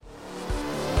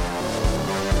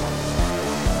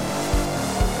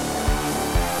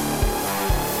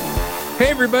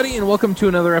everybody, and welcome to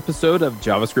another episode of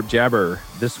JavaScript Jabber.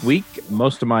 This week,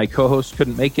 most of my co-hosts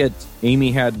couldn't make it.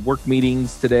 Amy had work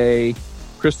meetings today.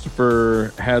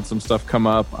 Christopher had some stuff come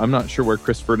up. I'm not sure where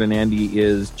Christopher and Andy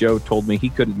is. Joe told me he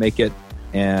couldn't make it.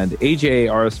 And AJ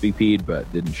RSVP'd,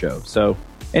 but didn't show. So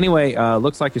anyway,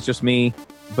 looks like it's just me.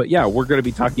 But yeah, we're going to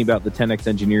be talking about the 10x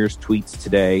Engineers tweets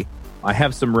today. I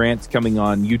have some rants coming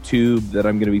on YouTube that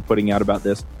I'm going to be putting out about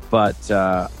this. But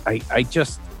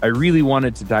I really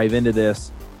wanted to dive into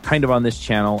this kind of on this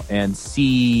channel and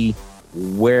see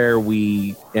where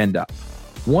we end up.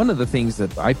 One of the things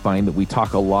that I find that we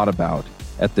talk a lot about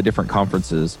at the different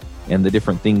conferences and the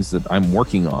different things that I'm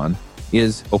working on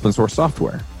is open source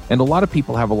software. And a lot of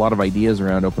people have a lot of ideas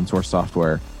around open source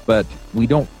software, but we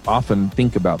don't often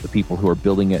think about the people who are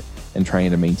building it and trying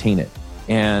to maintain it.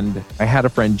 And I had a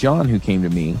friend, John, who came to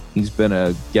me. He's been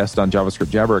a guest on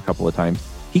JavaScript Jabber a couple of times.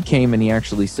 He came and he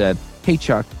actually said, "Hey,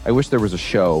 Chuck, I wish there was a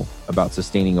show about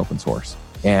sustaining open source."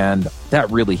 And that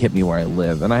really hit me where I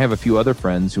live. And I have a few other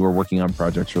friends who are working on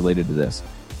projects related to this.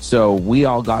 So we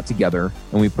all got together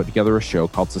and we put together a show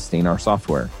called Sustain Our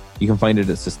Software. You can find it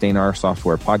at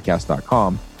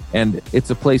sustainoursoftwarepodcast.com. And it's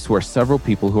a place where several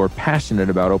people who are passionate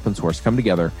about open source come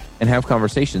together and have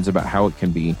conversations about how it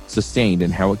can be sustained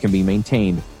and how it can be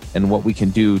maintained and what we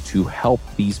can do to help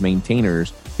these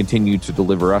maintainers continue to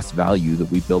deliver us value that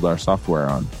we build our software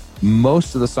on.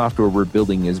 Most of the software we're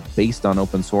building is based on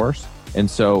open source,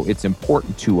 and so it's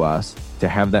important to us to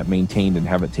have that maintained and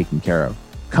have it taken care of.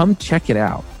 Come check it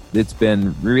out. It's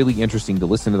been really interesting to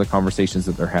listen to the conversations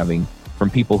that they're having from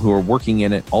people who are working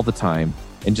in it all the time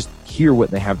and just hear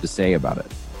what they have to say about it.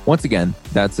 Once again,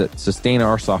 that's at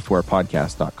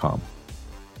sustainoursoftwarepodcast.com.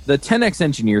 The 10x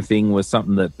engineer thing was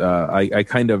something that I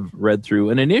kind of read through.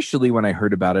 And initially when I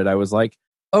heard about it, I was like,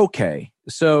 okay,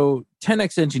 so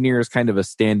 10x engineer is kind of a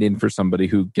stand-in for somebody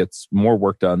who gets more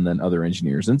work done than other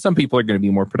engineers. And some people are going to be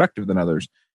more productive than others.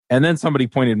 And then somebody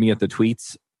pointed me at the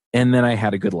tweets, and then I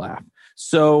had a good laugh.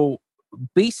 So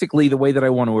basically the way that I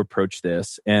want to approach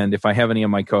this, and if I have any of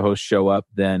my co-hosts show up,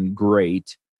 then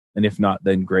great. And if not,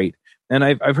 then great. And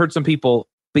I've heard some people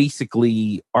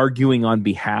basically arguing on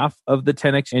behalf of the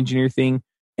 10x engineer thing.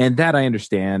 And that I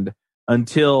understand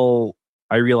until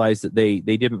I realized that they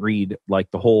didn't read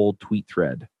like the whole tweet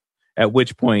thread, at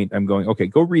which point I'm going, okay,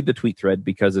 go read the tweet thread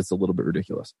because it's a little bit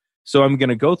ridiculous. So I'm going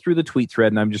to go through the tweet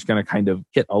thread and I'm just going to kind of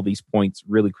hit all these points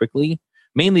really quickly,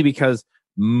 mainly because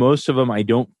most of them I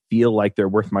don't feel like they're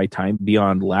worth my time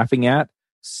beyond laughing at.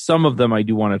 Some of them I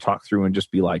do want to talk through and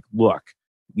just be like, look,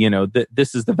 you know,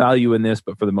 this is the value in this,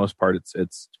 but for the most part,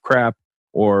 it's crap.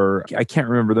 Or I can't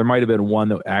remember. There might have been one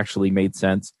that actually made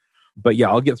sense. But yeah,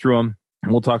 I'll get through them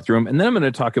and we'll talk through them. And then I'm going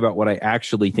to talk about what I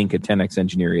actually think a 10x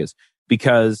engineer is,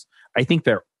 because I think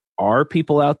there are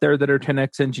people out there that are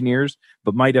 10x engineers,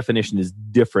 but my definition is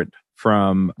different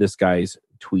from this guy's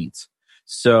tweets.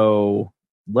 So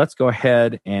let's go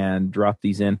ahead and drop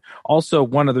these in. Also,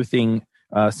 one other thing,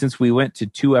 since we went to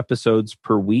 2 episodes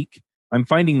per week, I'm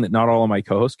finding that not all of my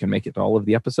co-hosts can make it to all of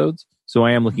the episodes. So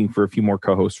I am looking for a few more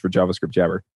co-hosts for JavaScript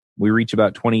Jabber. We reach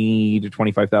about 20 to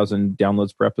 25,000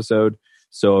 downloads per episode.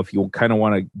 So if you kind of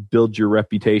want to build your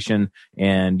reputation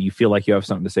and you feel like you have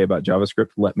something to say about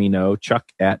JavaScript, let me know.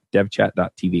 Chuck at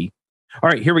devchat.tv. All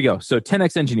right, here we go. So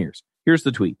 10x engineers. Here's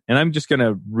the tweet. And I'm just going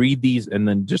to read these and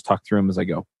then just talk through them as I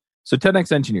go. So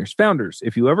 10x engineers. Founders,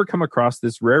 if you ever come across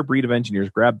this rare breed of engineers,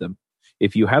 grab them.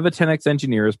 If you have a 10x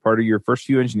engineer as part of your first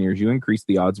few engineers, you increase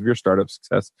the odds of your startup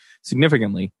success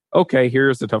significantly. Okay,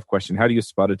 here's the tough question. How do you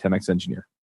spot a 10x engineer?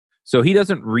 So he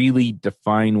doesn't really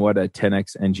define what a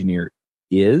 10x engineer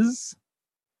is,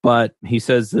 but he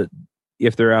says that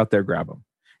if they're out there, grab them.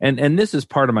 And this is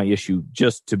part of my issue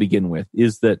just to begin with,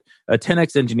 is that a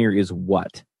 10x engineer is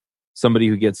what? Somebody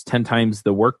who gets 10 times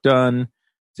the work done,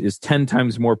 is 10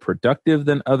 times more productive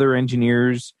than other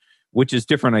engineers, which is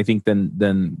different, I think,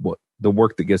 than what the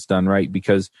work that gets done, right?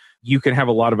 Because you can have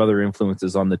a lot of other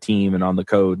influences on the team and on the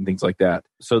code and things like that.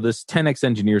 So this 10x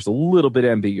engineer is a little bit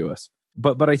ambiguous.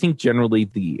 But I think generally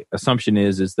the assumption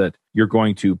is that you're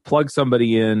going to plug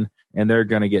somebody in and they're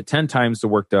going to get 10 times the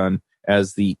work done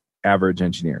as the average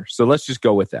engineer. So let's just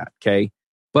go with that, okay?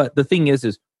 But the thing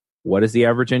is what is the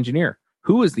average engineer?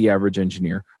 Who is the average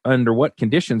engineer? Under what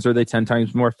conditions are they 10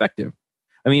 times more effective?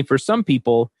 I mean, for some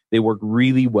people, they work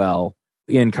really well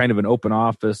in kind of an open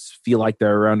office, feel like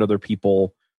they're around other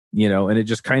people, you know, and it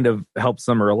just kind of helps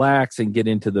them relax and get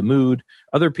into the mood.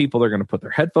 Other people are going to put their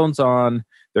headphones on.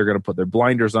 They're going to put their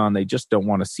blinders on. They just don't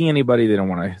want to see anybody. They don't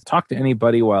want to talk to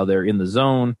anybody while they're in the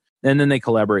zone. And then they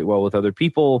collaborate well with other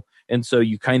people. And so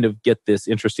you kind of get this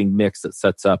interesting mix that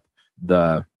sets up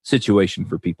the situation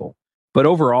for people. But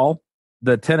overall,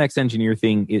 the 10x engineer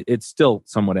thing, it's still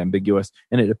somewhat ambiguous,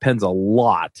 and it depends a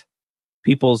lot.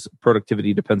 People's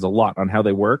productivity depends a lot on how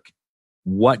they work,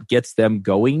 what gets them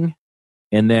going,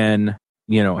 and then,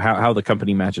 how the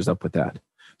company matches up with that.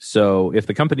 So if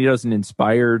the company doesn't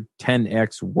inspire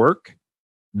 10x work,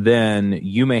 then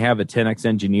you may have a 10x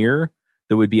engineer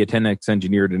that would be a 10x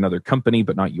engineer at another company,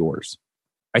 but not yours.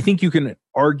 I think you can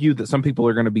argue that some people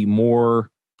are going to be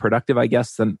more productive, I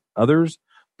guess, than others.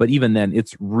 But even then,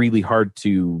 it's really hard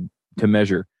to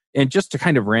measure. And just to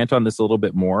kind of rant on this a little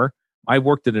bit more, I've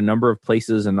worked at a number of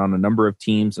places and on a number of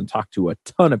teams and talked to a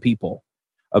ton of people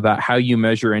about how you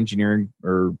measure engineering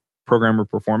or programmer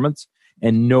performance.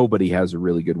 And nobody has a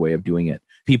really good way of doing it.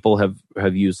 People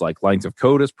have used like lines of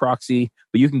code as proxy,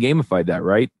 but you can gamify that,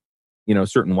 right?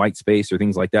 Certain white space or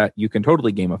things like that. You can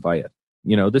totally gamify it.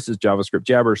 This is JavaScript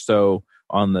jabber. So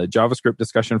on the JavaScript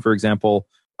discussion, for example,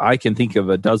 I can think of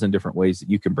a dozen different ways that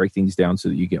you can break things down so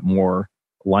that you get more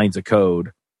lines of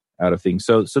code out of things.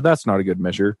 So that's not a good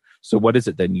measure. So what is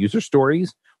it then? User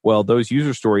stories? Well, those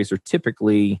user stories are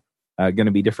typically going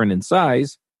to be different in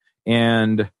size.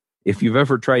 And if you've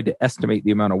ever tried to estimate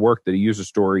the amount of work that a user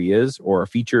story is or a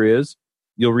feature is,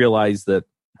 you'll realize that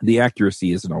the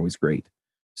accuracy isn't always great.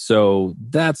 So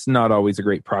that's not always a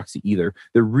great proxy either.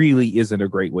 There really isn't a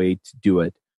great way to do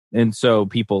it. And so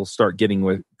people start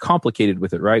getting complicated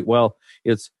with it, right? Well,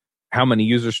 it's how many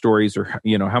user stories or,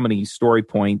 how many story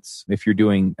points, if you're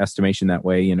doing estimation that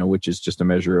way, which is just a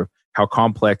measure of how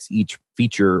complex each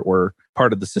feature or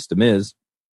part of the system is.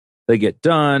 They get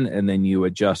done, and then you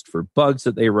adjust for bugs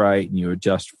that they write, and you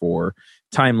adjust for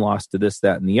time lost to this,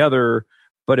 that, and the other.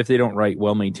 But if they don't write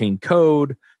well-maintained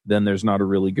code, then there's not a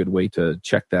really good way to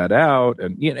check that out.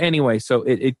 And anyway, so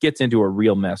it gets into a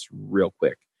real mess real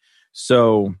quick.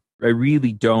 So I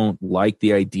really don't like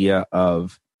the idea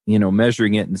of,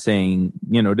 measuring it and saying,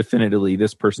 definitively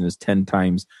this person is 10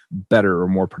 times better or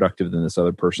more productive than this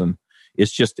other person.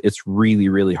 It's really,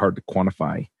 really hard to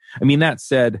quantify. I mean, that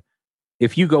said,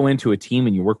 if you go into a team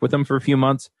and you work with them for a few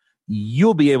months,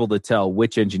 you'll be able to tell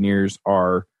which engineers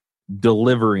are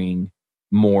delivering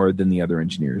more than the other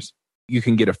engineers. You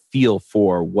can get a feel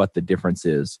for what the difference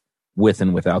is with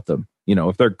and without them.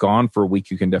 If they're gone for a week,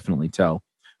 you can definitely tell,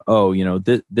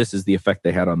 this is the effect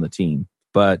they had on the team.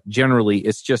 But generally,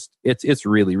 it's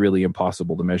really, really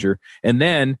impossible to measure. And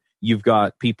then you've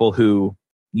got people who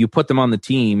you put them on the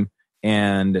team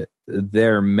and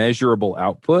their measurable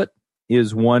output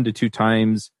is 1 to 2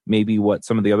 times maybe what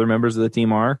some of the other members of the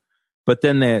team are. But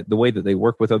then the way that they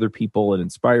work with other people and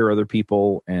inspire other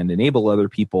people and enable other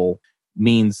people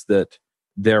means that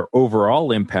their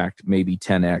overall impact may be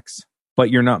 10x, but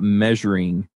you're not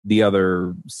measuring the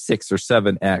other 6 or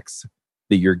 7x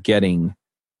that you're getting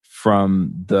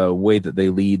from the way that they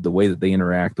lead, the way that they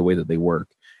interact, the way that they work.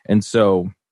 And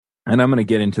I'm going to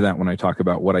get into that when I talk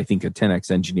about what I think a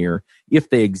 10x engineer, if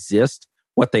they exist,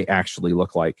 what they actually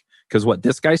look like. Because what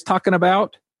this guy's talking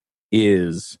about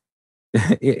is,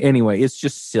 anyway, it's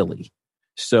just silly.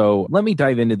 So let me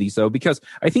dive into these, though, because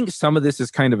I think some of this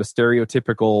is kind of a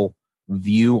stereotypical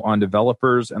view on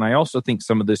developers. And I also think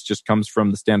some of this just comes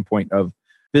from the standpoint of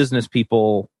business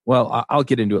people. Well, I'll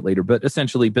get into it later, but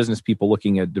essentially business people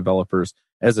looking at developers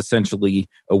as essentially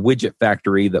a widget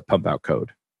factory that pump out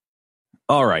code.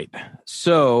 All right.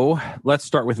 So let's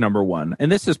start with number one.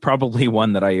 And this is probably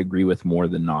one that I agree with more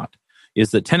than not,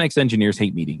 is that 10x engineers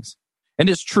hate meetings. And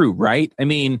it's true, right? I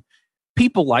mean,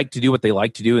 people like to do what they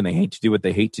like to do and they hate to do what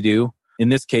they hate to do. In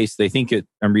this case, they think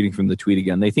I'm reading from the tweet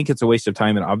again, they think it's a waste of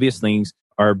time and obvious things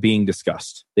are being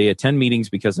discussed. They attend meetings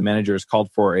because the manager has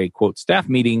called for a, quote, staff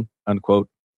meeting, unquote,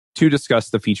 to discuss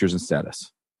the features and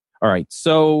status. All right.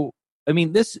 So, I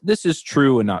mean, this is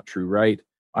true and not true, right?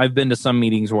 I've been to some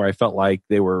meetings where I felt like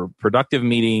they were productive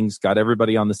meetings, got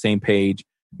everybody on the same page,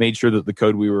 made sure that the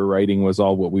code we were writing was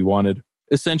all what we wanted,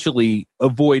 essentially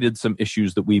avoided some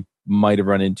issues that we might have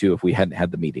run into if we hadn't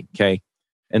had the meeting, okay?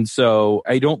 And so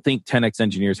I don't think 10x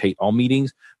engineers hate all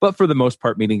meetings, but for the most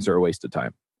part, meetings are a waste of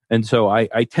time. And so I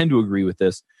tend to agree with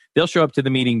this. They'll show up to the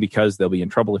meeting because they'll be in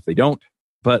trouble if they don't.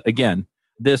 But again,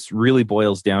 this really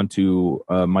boils down to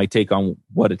my take on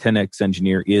what a 10x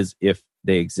engineer is if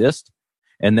they exist.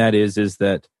 And that is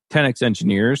that 10x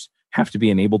engineers have to be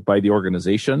enabled by the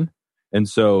organization. And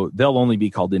so they'll only be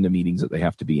called into meetings that they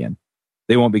have to be in.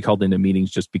 They won't be called into meetings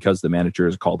just because the manager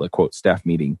has called a, quote, staff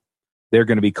meeting. They're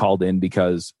going to be called in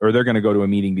they're going to go to a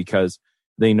meeting because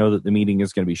they know that the meeting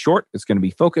is going to be short, it's going to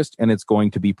be focused, and it's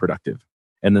going to be productive.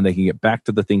 And then they can get back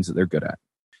to the things that they're good at.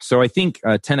 So I think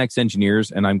 10x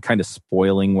engineers, and I'm kind of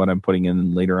spoiling what I'm putting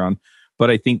in later on, but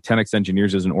I think 10x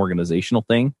engineers is an organizational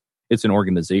thing. It's an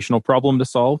organizational problem to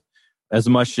solve. as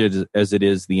much as it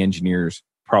is the engineer's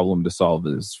problem to solve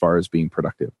as far as being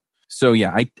productive. So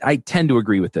yeah, I tend to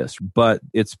agree with this, but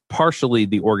it's partially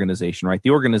the organization, right? The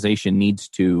organization needs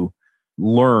to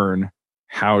learn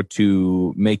how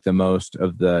to make the most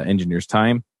of the engineer's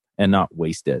time and not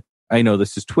waste it. I know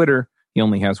this is Twitter. He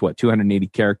only has 280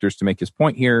 characters to make his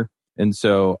point here. And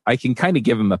so I can kind of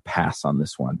give him a pass on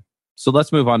this one. So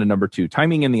let's move on to number 2,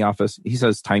 timing in the office. He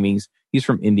says timings. He's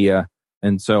from India.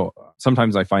 And so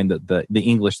sometimes I find that the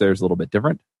English there is a little bit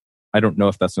different. I don't know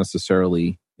if that's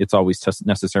necessarily, it's always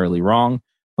necessarily wrong,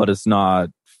 but it's not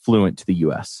fluent to the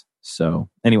US. So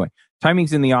anyway,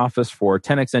 timings in the office for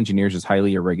 10X engineers is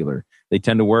highly irregular. They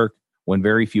tend to work when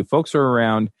very few folks are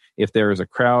around. If there is a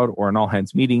crowd or an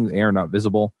all-hands meeting, they are not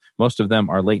visible. Most of them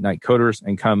are late-night coders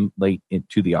and come late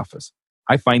into the office.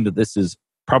 I find that this is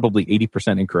probably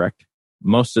 80% incorrect.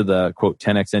 Most of the, quote,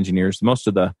 10X engineers, most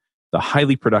of the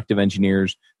highly productive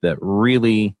engineers that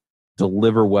really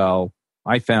deliver well,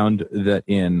 I found that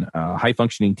in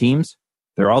high-functioning teams,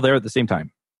 they're all there at the same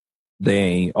time.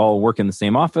 They all work in the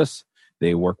same office.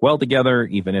 They work well together,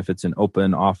 even if it's an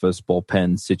open office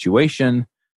bullpen situation.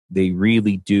 They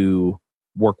really do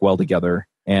work well together,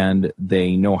 and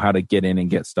they know how to get in and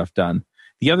get stuff done.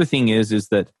 The other thing is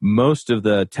that most of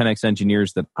the 10X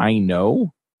engineers that I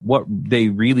know, what they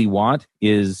really want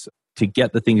is to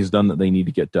get the things done that they need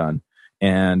to get done.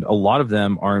 And a lot of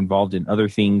them are involved in other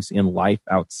things in life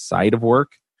outside of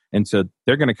work. And so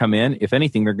they're going to come in. If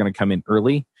anything, they're going to come in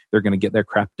early. They're going to get their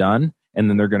crap done. And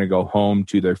then they're going to go home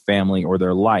to their family or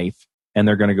their life. And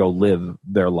they're going to go live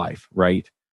their life, right?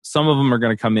 Some of them are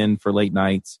going to come in for late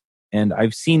nights. And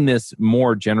I've seen this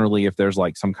more generally if there's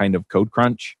like some kind of code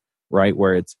crunch, right?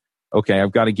 Where it's, okay,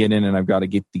 I've got to get in and I've got to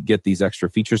get these extra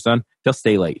features done. They'll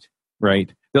stay late,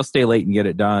 right? They'll stay late and get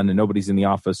it done, and nobody's in the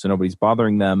office, so nobody's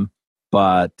bothering them.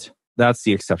 But that's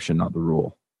the exception, not the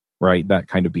rule, right? That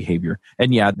kind of behavior.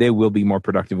 And yeah, they will be more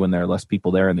productive when there are less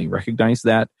people there, and they recognize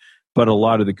that. But a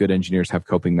lot of the good engineers have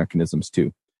coping mechanisms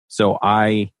too. So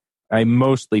I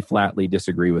mostly flatly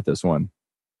disagree with this one.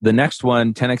 The next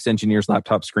one, 10X engineers'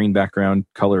 laptop screen background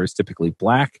color is typically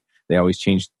black. They always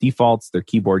change defaults. Their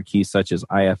keyboard keys, such as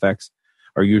IFX,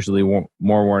 are usually more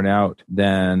worn out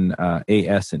than A,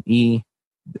 S, and E.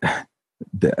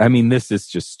 I mean, this is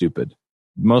just stupid.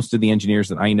 Most of the engineers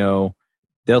that I know,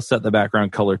 they'll set the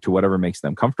background color to whatever makes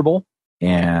them comfortable,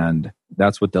 and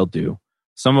that's what they'll do.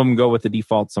 Some of them go with the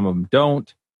default, some of them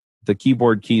don't. The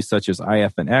keyboard keys, such as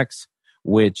IF and X,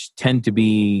 which tend to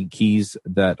be keys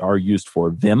that are used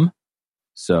for Vim.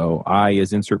 So I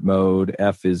is insert mode,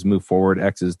 F is move forward,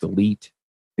 X is delete.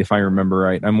 If I remember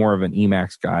right, I'm more of an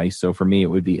Emacs guy. So for me, it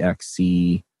would be X,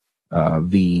 C,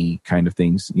 V kind of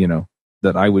things,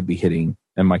 that I would be hitting,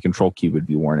 and my control key would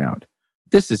be worn out.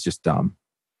 This is just dumb.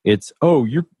 It's,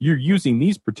 you're using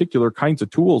these particular kinds of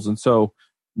tools. And so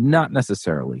not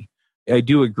necessarily. I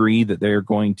do agree that they're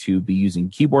going to be using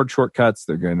keyboard shortcuts.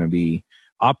 They're going to be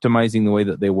optimizing the way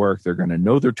that they work. They're going to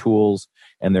know their tools,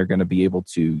 and they're going to be able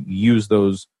to use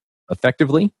those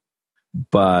effectively.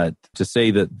 But to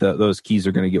say that those keys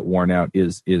are going to get worn out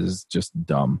is just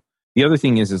dumb. The other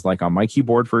thing is like on my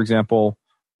keyboard, for example,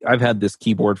 I've had this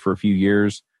keyboard for a few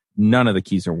years. None of the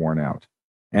keys are worn out.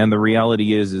 And the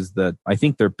reality is that I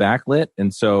think they're backlit.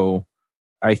 And so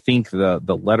I think the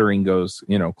lettering goes,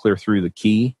 clear through the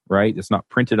key, right? It's not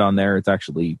printed on there. It's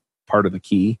actually part of the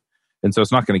key. And so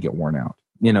it's not going to get worn out.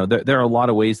 There are a lot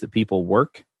of ways that people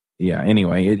work. Yeah,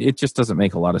 anyway, it just doesn't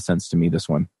make a lot of sense to me, this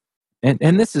one.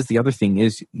 And this is the other thing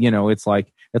is, it's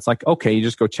like, okay, you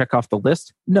just go check off the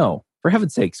list. No, for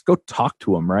heaven's sakes, go talk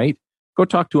to them, right? Go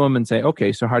talk to them and say,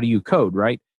 okay, so how do you code,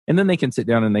 right? And then they can sit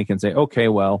down and they can say, okay,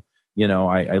 well,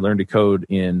 I learned to code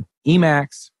in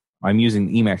Emacs. I'm using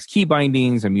Emacs key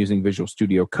bindings. I'm using Visual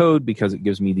Studio Code because it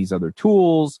gives me these other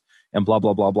tools and blah,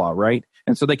 blah, blah, blah, right?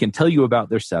 And so they can tell you about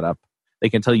their setup. They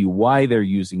can tell you why they're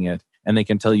using it, and they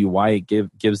can tell you why it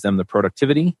gives them the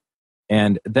productivity.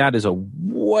 And that is a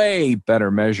way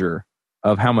better measure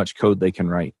of how much code they can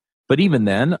write. But even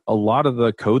then, a lot of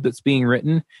the code that's being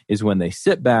written is when they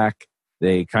sit back,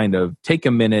 they kind of take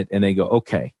a minute and they go,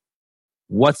 okay,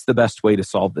 what's the best way to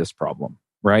solve this problem,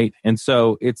 right? And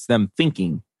so it's them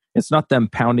thinking. It's not them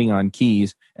pounding on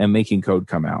keys and making code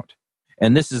come out.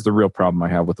 And this is the real problem I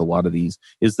have with a lot of these,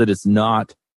 is that it's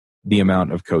not the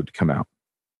amount of code to come out.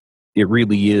 It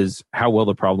really is how well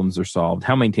the problems are solved,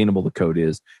 how maintainable the code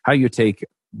is, how you take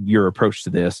your approach to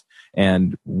this,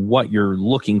 and what you're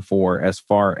looking for as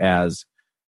far as,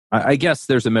 I guess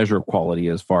there's a measure of quality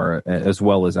as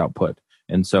well as output.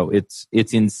 And so it's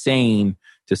insane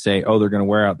to say, they're going to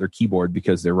wear out their keyboard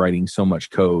because they're writing so much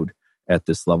code at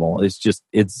this level.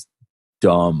 It's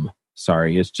dumb.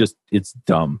 Sorry, it's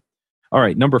dumb. All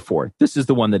right, number 4. This is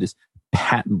the one that is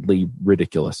patently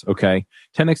ridiculous, okay?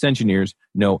 10x engineers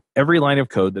know every line of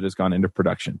code that has gone into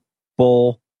production.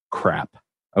 Bull crap,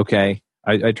 okay?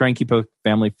 I try and keep a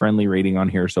family-friendly rating on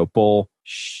here, so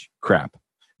crap.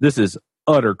 This is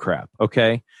utter crap,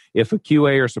 okay? If a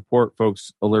QA or support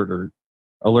folks alert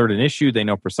an issue, they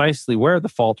know precisely where the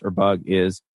fault or bug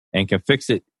is and can fix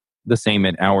it the same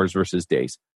in hours versus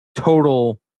days.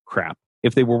 Total crap.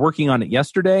 If they were working on it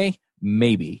yesterday,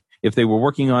 maybe. If they were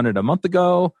working on it a month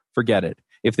ago, forget it.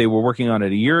 If they were working on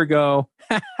it a year ago,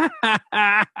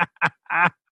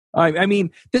 I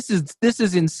mean, this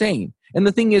is insane. And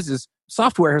the thing is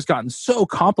software has gotten so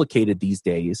complicated these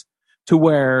days to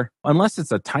where, unless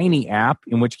it's a tiny app,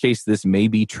 in which case this may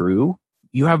be true,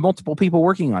 you have multiple people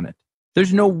working on it.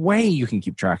 There's no way you can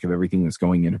keep track of everything that's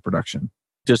going into production.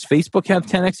 Does Facebook have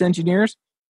 10x engineers?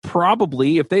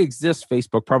 Probably. If they exist,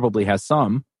 Facebook probably has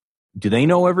some. Do they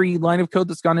know every line of code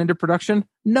that's gone into production?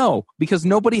 No, because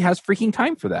nobody has freaking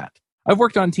time for that. I've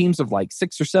worked on teams of like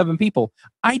 6 or 7 people.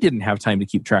 I didn't have time to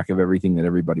keep track of everything that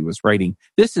everybody was writing.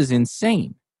 This is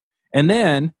insane. And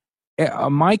then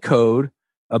my code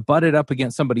butted up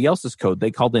against somebody else's code.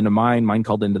 They called into mine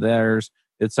called into theirs,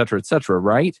 et cetera,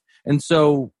 right? And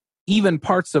so even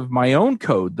parts of my own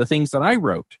code, the things that I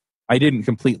wrote, I didn't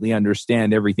completely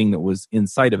understand everything that was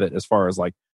inside of it as far as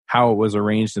like how it was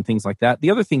arranged and things like that. The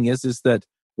other thing is that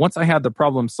once I had the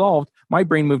problem solved, my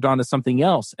brain moved on to something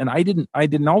else. And I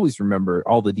didn't always remember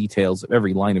all the details of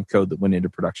every line of code that went into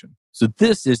production. So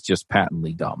this is just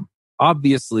patently dumb.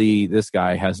 Obviously, this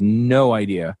guy has no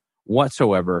idea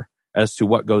whatsoever as to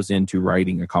what goes into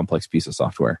writing a complex piece of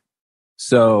software.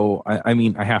 So, I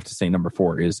mean, I have to say number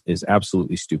 4 is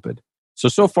absolutely stupid.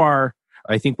 So far,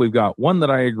 I think we've got 1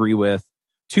 that I agree with,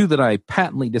 2 that I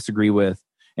patently disagree with,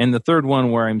 and the third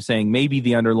one where I'm saying maybe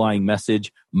the underlying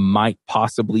message might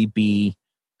possibly be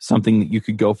something that you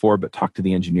could go for, but talk to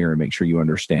the engineer and make sure you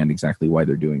understand exactly why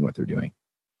they're doing what they're doing.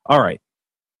 All right.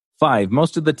 5,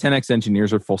 most of the 10x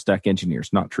engineers are full stack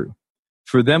engineers. Not true.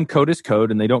 For them, code is code,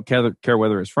 and they don't care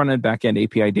whether it's front-end, back-end,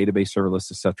 API, database,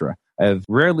 serverless, etc. I've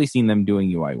rarely seen them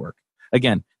doing UI work.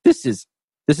 Again, this is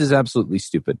absolutely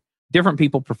stupid. Different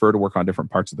people prefer to work on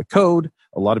different parts of the code.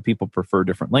 A lot of people prefer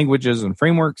different languages and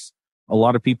frameworks. A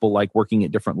lot of people like working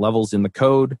at different levels in the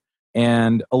code,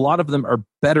 and a lot of them are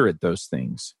better at those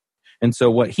things. And so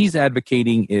what he's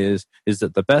advocating is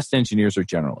that the best engineers are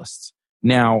generalists.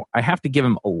 Now, I have to give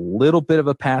him a little bit of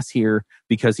a pass here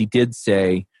because he did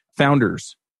say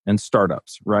founders and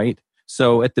startups, right?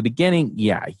 So at the beginning,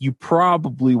 yeah, you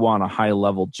probably want a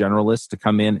high-level generalist to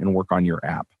come in and work on your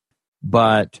app.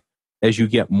 But as you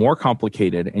get more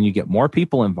complicated and you get more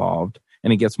people involved,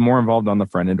 and it gets more involved on the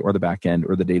front end or the back end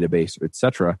or the database, et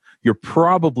cetera, you're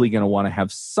probably going to want to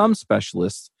have some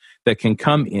specialists that can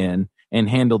come in and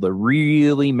handle the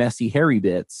really messy, hairy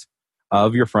bits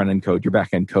of your front end code, your back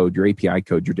end code, your API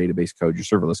code, your database code, your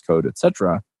serverless code, et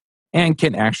cetera, and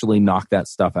can actually knock that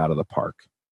stuff out of the park.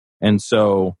 And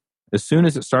so as soon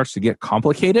as it starts to get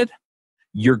complicated,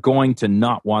 you're going to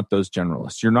not want those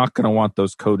generalists. You're not going to want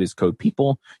those code is code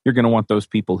people. You're going to want those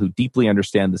people who deeply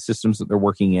understand the systems that they're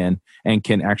working in and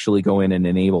can actually go in and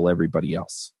enable everybody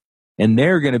else. And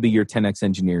they're going to be your 10x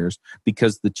engineers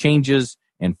because the changes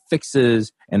and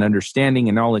fixes and understanding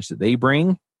and knowledge that they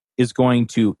bring is going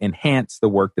to enhance the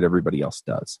work that everybody else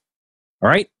does. All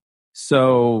right?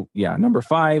 So, yeah, number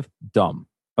 5, dumb.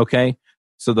 Okay?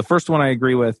 So the first one I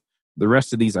agree with. The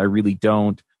rest of these I really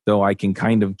don't, though I can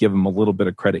kind of give them a little bit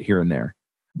of credit here and there.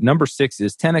 Number 6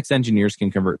 is 10x engineers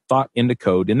can convert thought into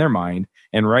code in their mind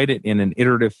and write it in an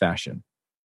iterative fashion.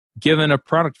 Given a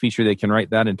product feature, they can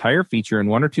write that entire feature in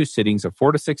 1 or 2 sittings of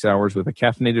 4 to 6 hours with a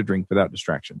caffeinated drink without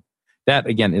distraction. That,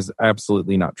 again, is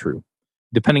absolutely not true.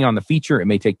 Depending on the feature, it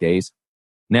may take days.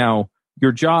 Now,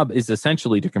 your job is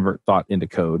essentially to convert thought into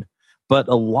code, but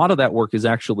a lot of that work is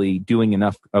actually doing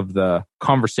enough of the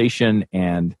conversation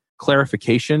and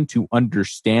clarification to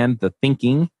understand the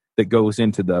thinking that goes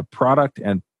into the product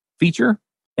and feature.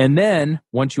 And then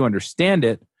once you understand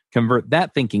it, convert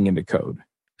that thinking into code.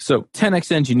 So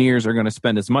 10x engineers are going to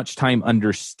spend as much time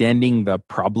understanding the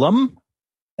problem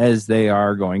as they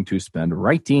are going to spend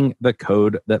writing the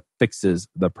code that fixes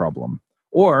the problem.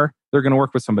 Or they're going to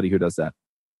work with somebody who does that.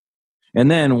 And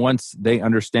then once they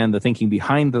understand the thinking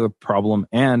behind the problem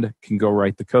and can go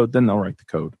write the code, then they'll write the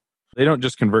code. They don't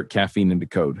just convert caffeine into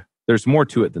code. There's more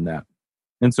to it than that.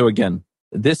 And so again,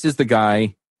 this is the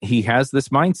guy, he has this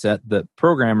mindset that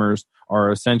programmers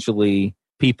are essentially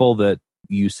people that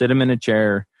you sit them in a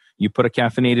chair, you put a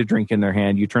caffeinated drink in their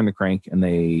hand, you turn the crank, and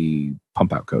they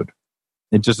pump out code.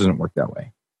 It just doesn't work that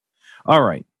way. All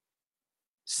right.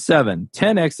 7,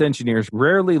 10x engineers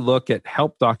rarely look at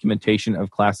help documentation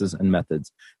of classes and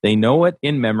methods. They know it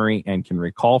in memory and can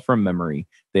recall from memory.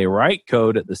 They write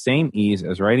code at the same ease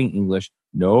as writing English.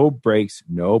 No breaks,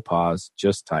 no pause,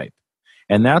 just type.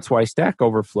 And that's why Stack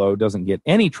Overflow doesn't get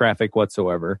any traffic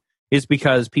whatsoever, is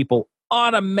because people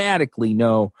automatically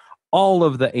know all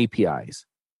of the APIs.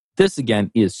 This,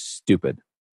 again, is stupid.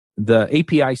 The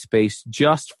API space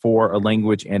just for a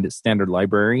language and its standard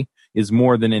library is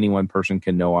more than any one person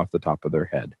can know off the top of their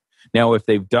head. Now, if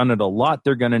they've done it a lot,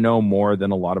 they're going to know more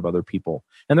than a lot of other people.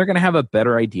 And they're going to have a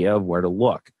better idea of where to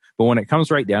look. But when it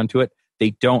comes right down to it,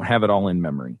 they don't have it all in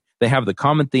memory. They have the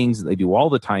common things that they do all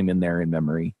the time in there in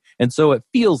memory. And so it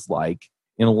feels like,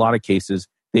 in a lot of cases,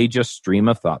 they just stream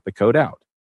of thought the code out.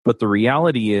 But the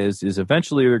reality is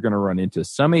eventually they're going to run into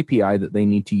some API that they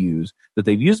need to use, that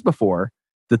they've used before,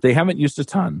 that they haven't used a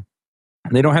ton,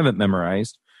 they don't have it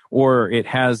memorized, or it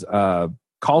has a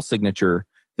call signature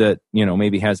that,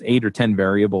 maybe has 8 or 10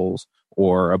 variables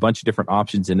or a bunch of different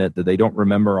options in it that they don't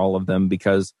remember all of them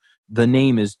because the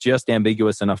name is just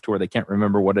ambiguous enough to where they can't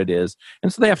remember what it is.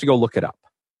 And so they have to go look it up.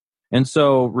 And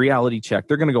so reality check,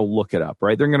 they're going to go look it up,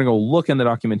 right? They're going to go look in the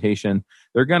documentation.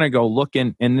 They're going to go look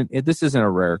in, and this isn't a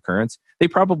rare occurrence. They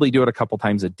probably do it a couple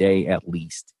times a day at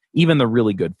least, even the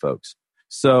really good folks.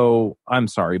 So I'm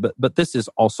sorry, but this is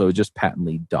also just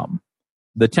patently dumb.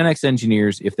 The 10x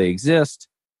engineers, if they exist,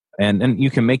 and you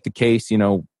can make the case,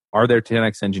 are there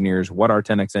 10x engineers? What are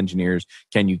 10x engineers?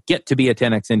 Can you get to be a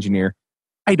 10x engineer?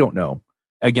 I don't know.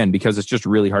 Again, because it's just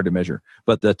really hard to measure.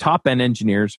 But the top end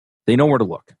engineers, they know where to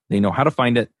look. They know how to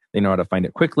find it. They know how to find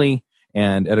it quickly.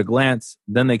 And at a glance,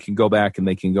 then they can go back and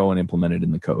they can go and implement it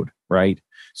in the code, right?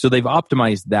 So they've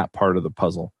optimized that part of the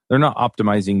puzzle. They're not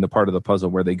optimizing the part of the puzzle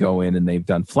where they go in and they've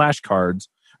done flashcards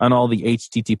on all the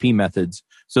HTTP methods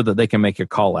so that they can make a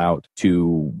call out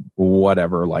to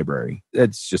whatever library.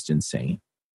 It's just insane.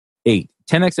 8,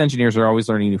 10x engineers are always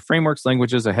learning new frameworks,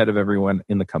 languages ahead of everyone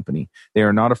in the company. They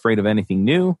are not afraid of anything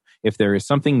new. If there is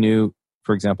something new,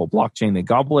 for example, blockchain, they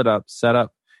gobble it up, set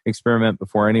up, experiment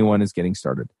before anyone is getting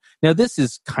started. Now, this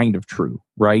is kind of true,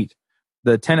 right?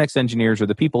 The 10x engineers are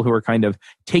the people who are kind of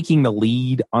taking the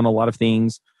lead on a lot of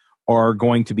things, are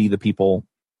going to be the people,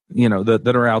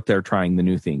 that are out there trying the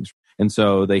new things. And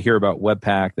so they hear about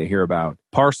Webpack, they hear about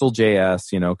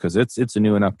Parcel.js, because it's a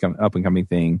new and up and coming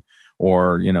thing.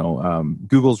 Or,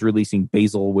 Google's releasing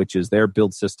Bazel, which is their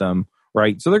build system,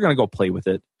 right? So they're going to go play with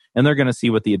it and they're going to see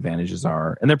what the advantages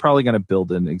are. And they're probably going to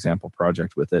build an example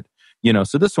project with it.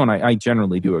 So this one I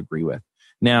generally do agree with.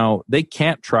 Now, they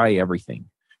can't try everything.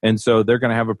 And so they're going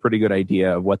to have a pretty good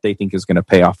idea of what they think is going to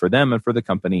pay off for them and for the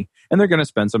company. And they're going to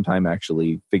spend some time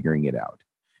actually figuring it out.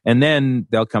 And then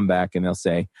they'll come back and they'll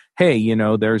say, hey,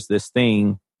 there's this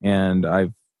thing and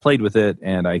I've played with it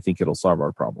and I think it'll solve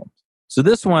our problems. So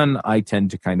this one I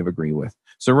tend to kind of agree with.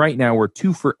 So right now we're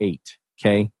 2 for 8,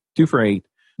 okay? 2 for 8,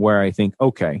 where I think,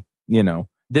 okay,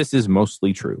 this is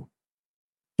mostly true.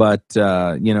 But,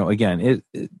 again,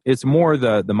 it's more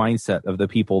the mindset of the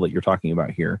people that you're talking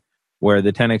about here, where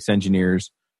the 10x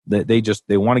engineers,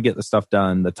 they want to get the stuff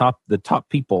done. The top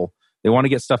people, they want to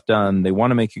get stuff done. They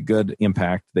want to make a good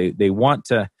impact. They want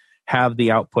to have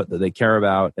the output that they care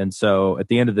about. And so at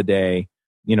the end of the day,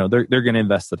 they're going to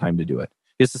invest the time to do it.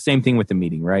 It's the same thing with the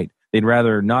meeting, right? They'd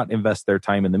rather not invest their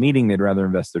time in the meeting. They'd rather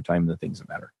invest their time in the things that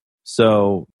matter.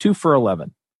 So 2 for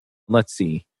 11. Let's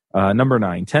see. Number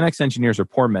 9, 10x engineers are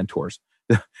poor mentors.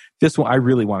 This one, I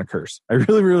really want to curse. I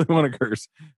really, really want to curse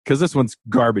because this one's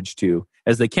garbage too,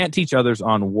 as they can't teach others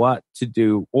on what to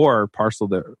do or parcel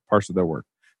their work.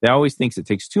 They always think it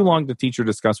takes too long to teach or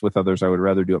discuss with others. I would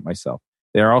rather do it myself.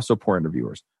 They are also poor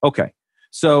interviewers. Okay.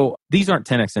 So these aren't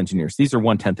 10x engineers. These are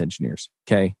 1/10 engineers.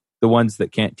 Okay. The ones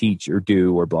that can't teach or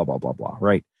do or blah, blah, blah, blah,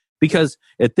 right? Because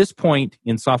at this point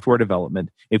in software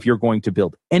development, if you're going to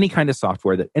build any kind of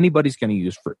software that anybody's going to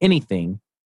use for anything,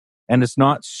 and it's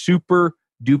not super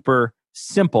duper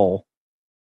simple,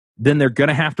 then they're going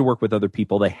to have to work with other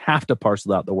people. They have to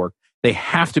parcel out the work. They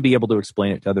have to be able to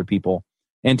explain it to other people.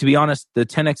 And to be honest, the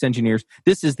 10x engineers,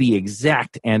 this is the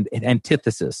exact and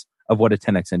antithesis of what a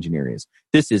 10x engineer is.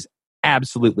 This is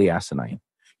absolutely asinine.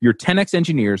 Your 10x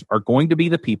engineers are going to be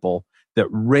the people that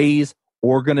raise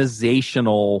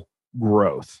organizational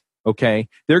growth, okay?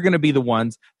 They're going to be the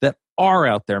ones that are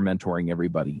out there mentoring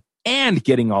everybody and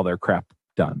getting all their crap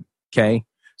done, okay?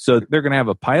 So they're going to have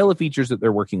a pile of features that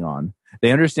they're working on.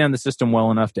 They understand the system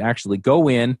well enough to actually go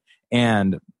in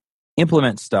and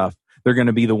implement stuff. They're going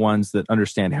to be the ones that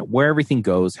understand where everything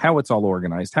goes, how it's all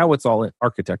organized, how it's all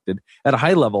architected. At a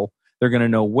high level, they're going to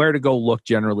know where to go look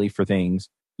generally for things.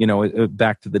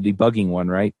 Back to the debugging one,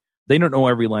 right? They don't know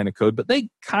every line of code, but they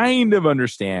kind of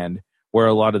understand where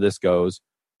a lot of this goes.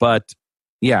 But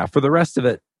yeah, for the rest of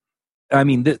it, I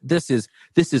mean, this is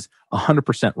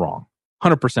 100% wrong.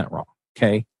 100% wrong.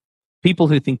 Okay. People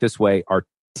who think this way are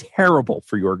terrible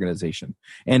for your organization.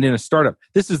 And in a startup,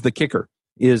 this is the kicker,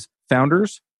 is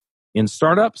founders in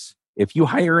startups, if you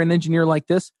hire an engineer like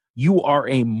this, you are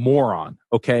a moron.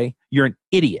 Okay. You're an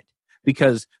idiot,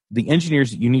 because the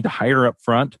engineers that you need to hire up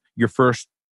front, your first,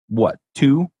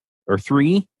 2 or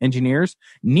 3 engineers,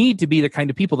 need to be the kind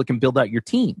of people that can build out your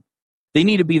team. They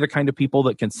need to be the kind of people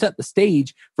that can set the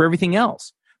stage for everything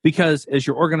else. Because as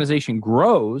your organization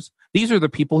grows, these are the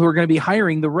people who are going to be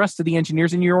hiring the rest of the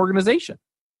engineers in your organization.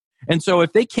 And so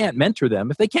if they can't mentor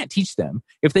them, if they can't teach them,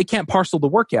 if they can't parcel the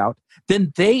work out,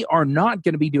 then they are not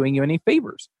going to be doing you any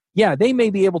favors. Yeah, they may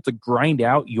be able to grind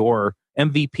out your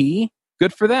MVP.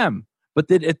 Good for them. But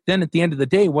then at the end of the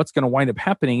day, what's going to wind up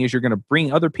happening is you're going to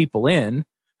bring other people in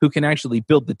who can actually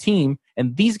build the team,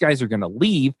 and these guys are going to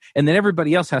leave, and then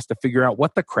everybody else has to figure out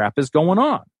what the crap is going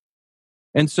on.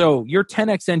 And so your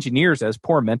 10x engineers as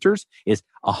poor mentors is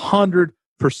 100%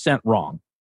 wrong.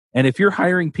 And if you're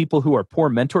hiring people who are poor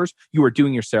mentors, you are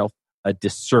doing yourself a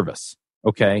disservice,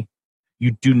 okay?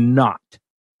 You do not,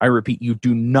 I repeat, you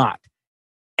do not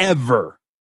ever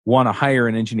want to hire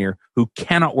an engineer who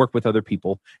cannot work with other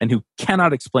people and who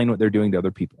cannot explain what they're doing to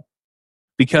other people.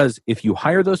 Because if you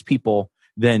hire those people,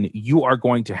 then you are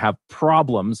going to have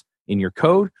problems in your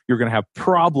code. You're going to have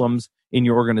problems in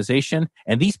your organization.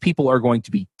 And these people are going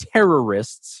to be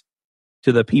terrorists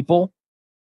to the people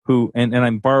who, and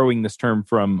I'm borrowing this term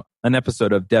from an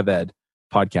episode of DevEd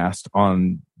podcast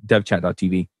on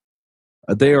devchat.tv.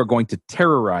 They are going to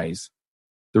terrorize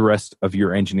the rest of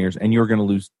your engineers, and you're going to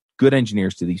lose good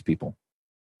engineers to these people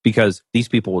because these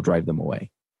people will drive them away.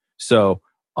 So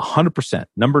 100%,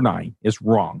 number 9 is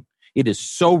wrong. It is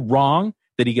so wrong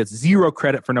that he gets 0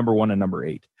 credit for number 1 and number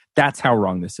 8. That's how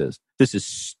wrong this is. This is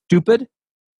stupid,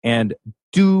 and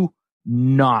do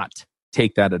not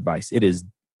take that advice. It is.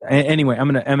 Anyway, I'm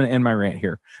gonna end my rant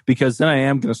here, because then I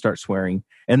am gonna start swearing,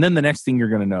 and then the next thing you're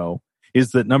gonna know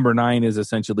is that number 9 is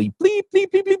essentially bleep bleep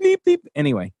bleep bleep bleep bleep.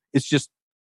 Anyway, it's just,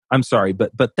 I'm sorry,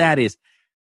 but that is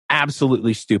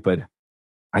absolutely stupid.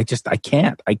 I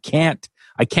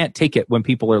can't take it when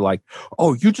people are like,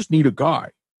 "Oh, you just need a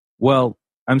guy." Well,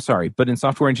 I'm sorry, but in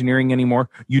software engineering anymore,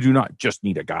 you do not just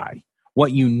need a guy.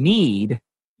 What you need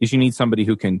is you need somebody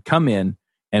who can come in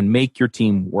and make your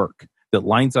team work, that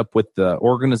lines up with the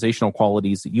organizational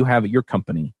qualities that you have at your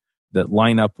company, that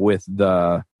line up with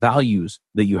the values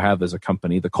that you have as a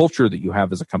company, the culture that you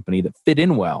have as a company, that fit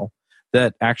in well,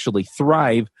 that actually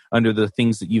thrive under the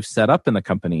things that you've set up in the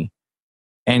company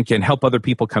and can help other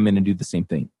people come in and do the same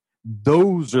thing.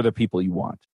 Those are the people you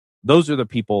want. Those are the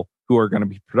people who are going to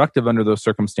be productive under those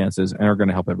circumstances and are going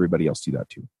to help everybody else do that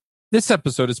too. This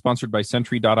episode is sponsored by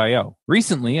Sentry.io.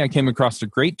 Recently, I came across a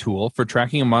great tool for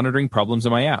tracking and monitoring problems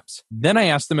in my apps. Then I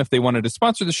asked them if they wanted to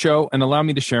sponsor the show and allow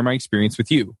me to share my experience with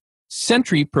you.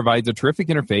 Sentry provides a terrific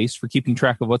interface for keeping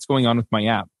track of what's going on with my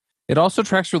app. It also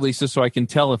tracks releases so I can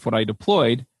tell if what I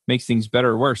deployed makes things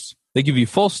better or worse. They give you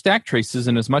full stack traces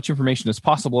and as much information as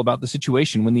possible about the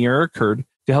situation when the error occurred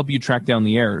to help you track down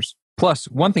the errors. Plus,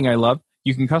 one thing I love,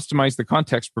 you can customize the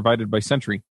context provided by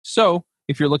Sentry. So,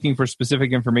 if you're looking for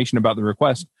specific information about the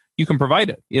request, you can provide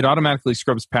it. It automatically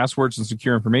scrubs passwords and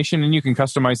secure information, and you can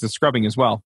customize the scrubbing as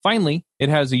well. Finally, it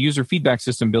has a user feedback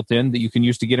system built in that you can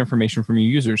use to get information from your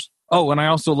users. Oh, and I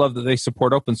also love that they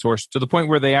support open source to the point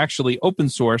where they actually open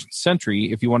sourced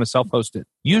Sentry if you want to self-host it.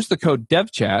 Use the code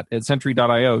devchat at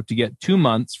Sentry.io to get 2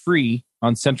 months free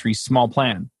on Sentry's small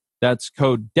plan. That's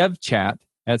code devchat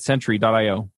at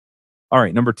Sentry.io. All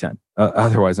right, number 10.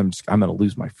 Otherwise, I'm going to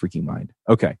lose my freaking mind.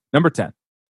 Okay, number 10.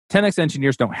 10x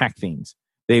engineers don't hack things.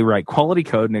 They write quality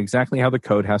code and exactly how the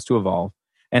code has to evolve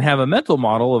and have a mental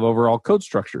model of overall code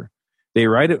structure. They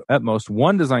write at most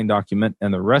one design document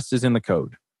and the rest is in the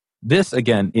code. This,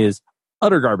 again, is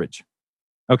utter garbage.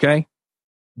 Okay?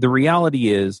 The reality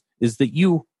is that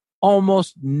you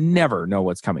almost never know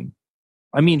what's coming.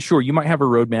 I mean, sure, you might have a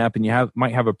roadmap and you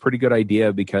might have a pretty good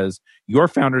idea because your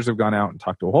founders have gone out and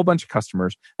talked to a whole bunch of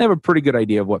customers. They have a pretty good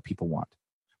idea of what people want.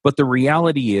 But the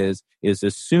reality is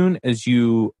as soon as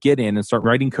you get in and start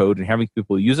writing code and having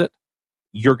people use it,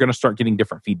 you're going to start getting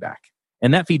different feedback.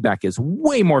 And that feedback is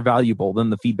way more valuable than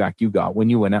the feedback you got when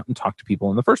you went out and talked to people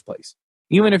in the first place.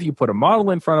 Even if you put a model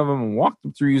in front of them and walk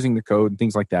them through using the code and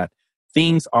things like that,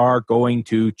 things are going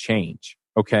to change,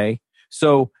 okay?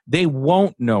 So they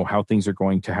won't know how things are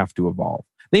going to have to evolve.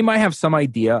 They might have some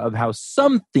idea of how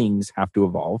some things have to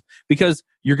evolve because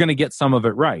you're going to get some of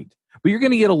it right, but you're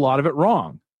going to get a lot of it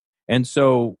wrong. And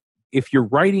so if you're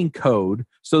writing code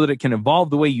so that it can evolve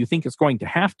the way you think it's going to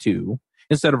have to,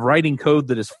 instead of writing code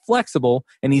that is flexible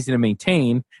and easy to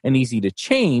maintain and easy to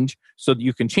change so that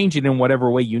you can change it in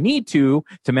whatever way you need to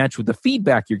match with the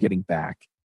feedback you're getting back,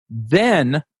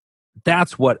 then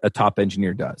that's what a top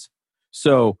engineer does.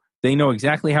 So they know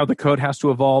exactly how the code has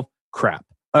to evolve. Crap.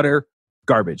 Utter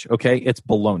garbage. Okay. It's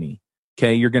baloney.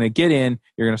 Okay. You're going to get in,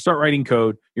 you're going to start writing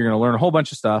code, you're going to learn a whole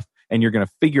bunch of stuff, and you're going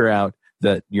to figure out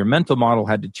that your mental model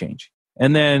had to change.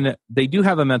 And then they do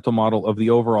have a mental model of the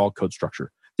overall code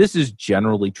structure. This is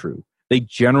generally true. They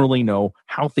generally know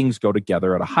how things go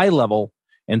together at a high level.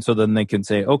 And so then they can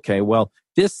say, okay, well,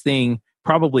 this thing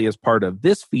probably is part of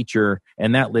this feature,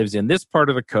 and that lives in this part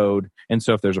of the code. And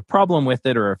so if there's a problem with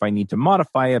it, or if I need to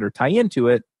modify it or tie into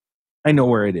it, I know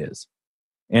where it is.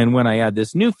 And when I add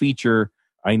this new feature,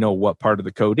 I know what part of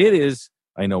the code it is.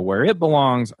 I know where it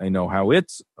belongs. I know how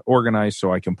it's organized,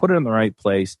 so I can put it in the right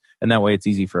place. And that way it's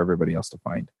easy for everybody else to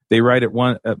find. They write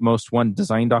at most one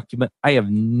design document. I have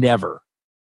never,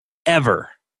 ever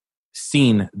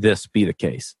seen this be the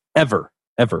case. Ever.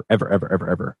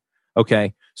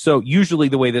 Okay. So usually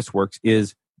the way this works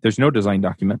is there's no design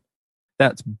document.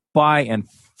 That's by and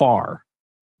far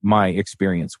my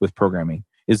experience with programming,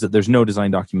 is that there's no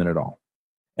design document at all.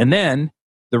 And then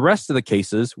the rest of the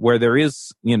cases where there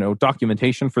is,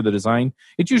 documentation for the design,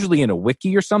 it's usually in a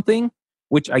wiki or something,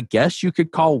 which I guess you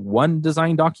could call one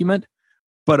design document.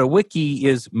 But a wiki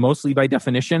is mostly, by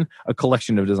definition, a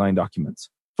collection of design documents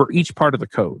for each part of the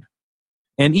code.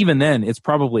 And even then, it's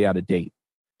probably out of date.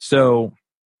 So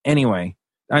anyway,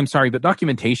 I'm sorry, but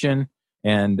documentation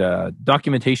and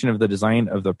documentation of the design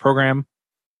of the program,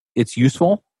 it's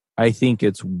useful. I think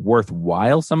it's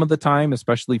worthwhile some of the time,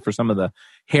 especially for some of the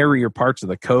hairier parts of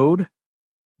the code.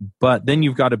 But then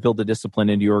you've got to build a discipline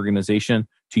into your organization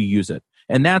to use it.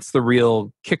 And that's the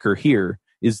real kicker here,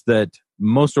 is that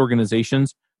most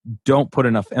organizations don't put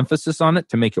enough emphasis on it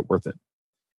to make it worth it.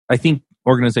 I think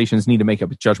organizations need to make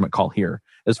up a judgment call here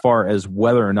as far as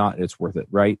whether or not it's worth it,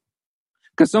 right?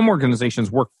 Because some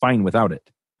organizations work fine without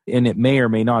it, and it may or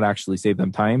may not actually save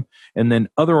them time. And then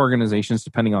other organizations,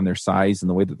 depending on their size and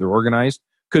the way that they're organized,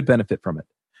 could benefit from it.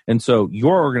 And so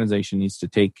your organization needs to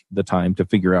take the time to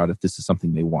figure out if this is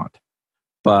something they want.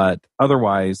 But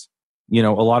otherwise, a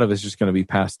lot of it's just going to be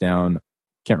passed down.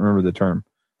 Can't remember the term.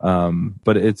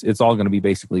 But it's all going to be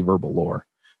basically verbal lore.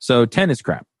 So 10 is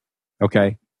crap.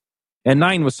 Okay. And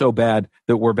 9 was so bad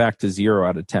that we're back to 0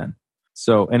 out of 10.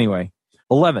 So anyway,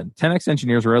 11, 10X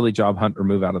engineers rarely job hunt or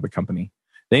move out of the company.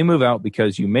 They move out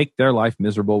because you make their life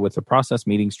miserable with the process,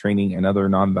 meetings, training, and other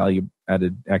non-value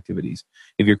added activities.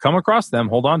 If you come across them,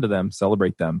 hold on to them,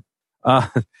 celebrate them.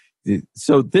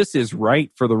 So this is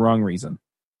right for the wrong reason.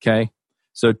 Okay.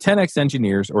 So 10X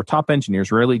engineers or top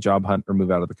engineers rarely job hunt or move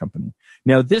out of the company.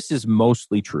 Now, this is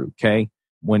mostly true. Okay.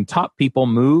 When top people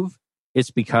move,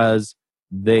 it's because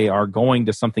they are going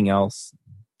to something else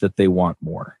that they want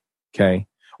more. Okay.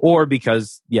 Or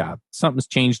because, something's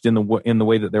changed in the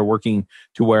way that they're working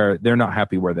to where they're not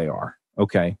happy where they are.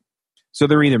 Okay. So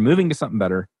they're either moving to something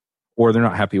better or they're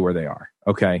not happy where they are.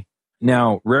 Okay.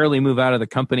 Now, rarely move out of the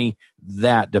company.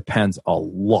 That depends a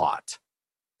lot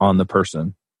on the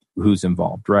person who's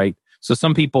involved, right? So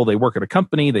some people, they work at a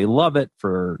company, they love it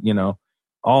for,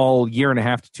 all year and a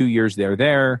half to 2 years they're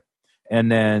there.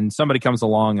 And then somebody comes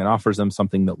along and offers them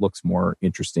something that looks more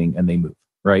interesting and they move,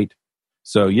 right?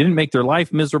 So you didn't make their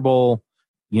life miserable.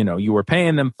 You were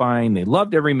paying them fine. They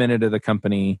loved every minute of the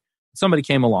company. Somebody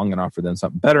came along and offered them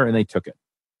something better and they took it.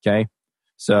 Okay.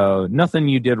 So nothing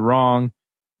you did wrong.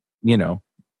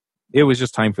 It was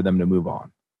just time for them to move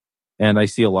on. And I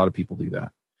see a lot of people do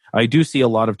that. I do see a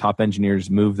lot of top engineers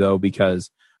move though,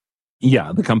 because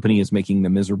the company is making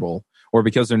them miserable, or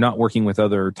because they're not working with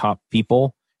other top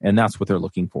people and that's what they're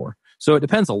looking for. So it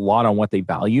depends a lot on what they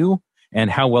value and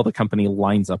how well the company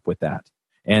lines up with that.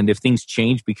 And if things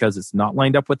change because it's not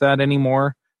lined up with that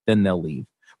anymore, then they'll leave.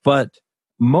 But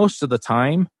most of the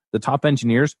time, the top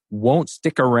engineers won't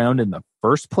stick around in the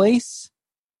first place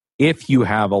if you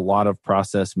have a lot of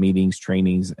process, meetings,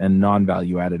 trainings, and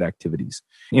non-value added activities.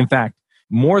 In fact,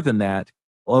 more than that,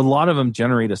 a lot of them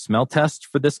generate a smell test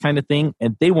for this kind of thing,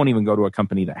 and they won't even go to a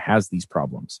company that has these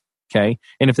problems. Okay.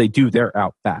 And if they do, they're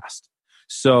out fast.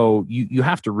 So you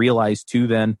have to realize too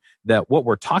then that what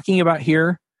we're talking about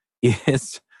here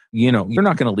is, you're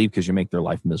not going to leave because you make their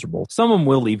life miserable. Some of them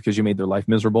will leave because you made their life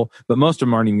miserable, but most of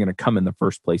them aren't even going to come in the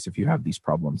first place if you have these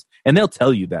problems. And they'll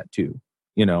tell you that too.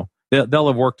 They'll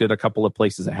have worked at a couple of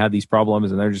places that had these problems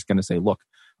and they're just going to say, look,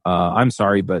 I'm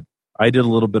sorry, but I did a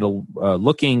little bit of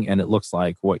looking and it looks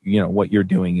like what you're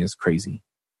doing is crazy.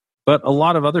 But a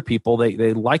lot of other people,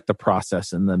 they like the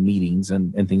process and the meetings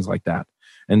and things like that.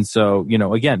 And so,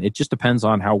 again, it just depends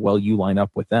on how well you line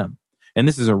up with them. And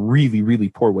this is a really, really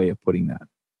poor way of putting that.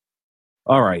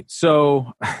 All right.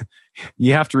 So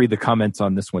you have to read the comments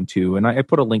on this one too. And I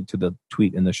put a link to the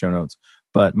tweet in the show notes.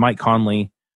 But Mike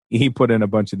Conley, he put in a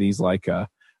bunch of these like a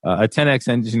 10X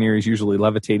engineer is usually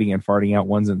levitating and farting out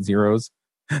ones and zeros,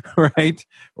 right?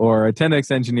 Or a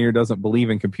 10X engineer doesn't believe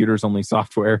in computers, only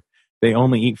software. They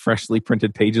only eat freshly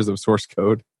printed pages of source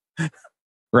code,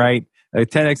 right? A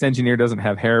 10X engineer doesn't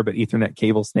have hair, but Ethernet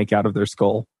cables snake out of their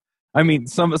skull. I mean,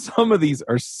 some of these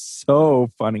are so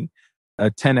funny. A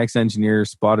 10X engineer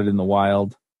spotted in the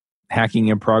wild, hacking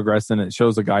in progress, and it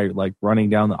shows a guy like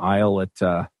running down the aisle at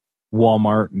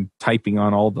Walmart and typing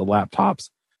on all the laptops.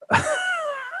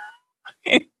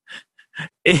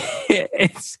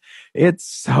 It's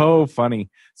so funny.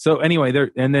 So anyway,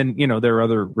 there are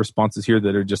other responses here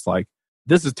that are just like,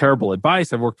 this is terrible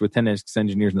advice. I've worked with 10X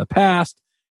engineers in the past,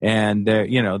 and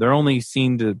they're only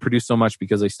seen to produce so much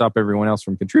because they stop everyone else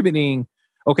from contributing.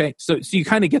 Okay, so you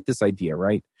kind of get this idea,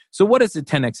 right? So what is a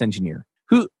 10X engineer?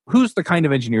 Who's the kind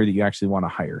of engineer that you actually want to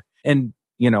hire? And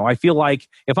I feel like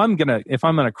if I'm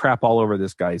gonna crap all over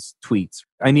this guy's tweets,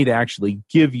 I need to actually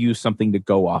give you something to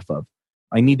go off of.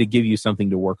 I need to give you something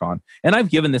to work on. And I've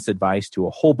given this advice to a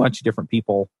whole bunch of different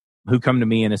people who come to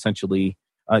me, and essentially,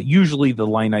 usually the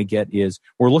line I get is,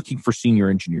 we're looking for senior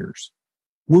engineers.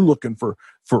 We're looking for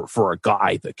a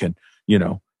guy that can,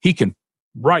 he can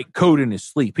write code in his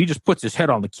sleep. He just puts his head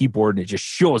on the keyboard and it just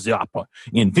shows up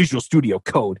in Visual Studio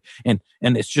Code. And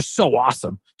it's just so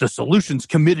awesome. The solution's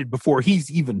committed before he's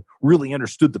even really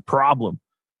understood the problem.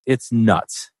 It's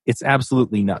nuts. It's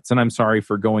absolutely nuts. And I'm sorry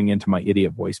for going into my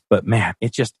idiot voice, but man,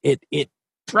 it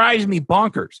drives me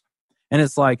bonkers. And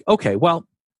it's like, okay, well,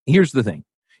 here's the thing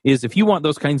is, if you want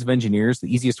those kinds of engineers,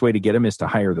 the easiest way to get them is to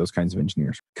hire those kinds of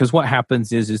engineers. Because what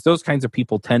happens is those kinds of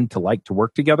people tend to like to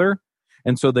work together.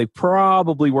 And so they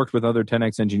probably worked with other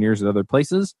 10X engineers at other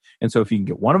places. And so if you can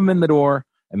get one of them in the door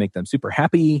and make them super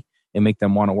happy and make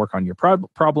them want to work on your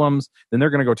problems, then they're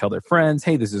going to go tell their friends,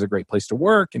 hey, this is a great place to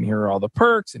work, and here are all the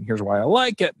perks, and here's why I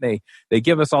like it. They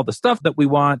give us all the stuff that we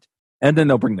want, and then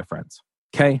they'll bring their friends.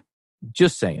 Okay?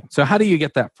 Just saying. So how do you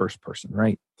get that first person,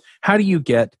 right? How do you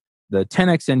get the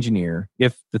 10X engineer,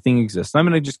 if the thing exists? I'm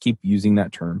going to just keep using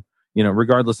that term,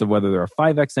 regardless of whether they're a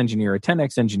 5X engineer, a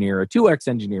 10X engineer, a 2X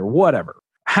engineer, whatever.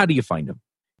 How do you find them?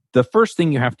 The first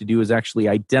thing you have to do is actually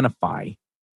identify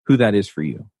who that is for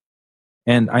you.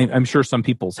 And I'm sure some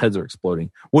people's heads are exploding.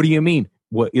 What do you mean?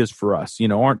 What is for us?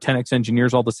 Aren't 10X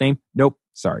engineers all the same? Nope.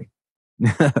 Sorry.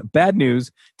 Bad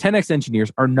news. 10X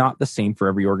engineers are not the same for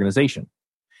every organization.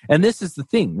 And this is the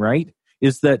thing, right?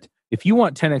 Is that if you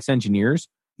want 10X engineers,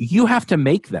 you have to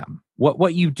make them.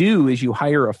 What you do is you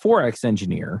hire a 4X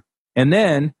engineer, and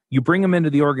then you bring them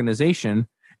into the organization,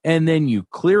 and then you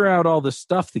clear out all the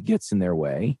stuff that gets in their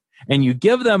way, and you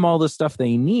give them all the stuff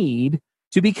they need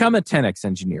to become a 10X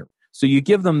engineer. So you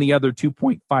give them the other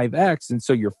 2.5X, and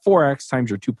so your 4X times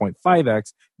your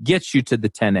 2.5X gets you to the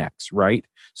 10X, right?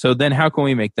 So then how can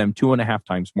we make them 2.5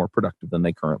 times more productive than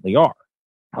they currently are?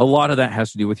 A lot of that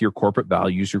has to do with your corporate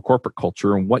values, your corporate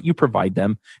culture, and what you provide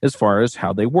them as far as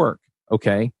how they work,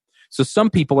 okay? So some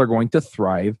people are going to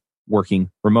thrive working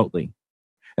remotely.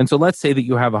 And so let's say that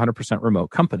you have a 100%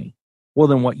 remote company. Well,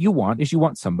 then what you want is you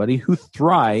want somebody who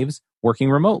thrives working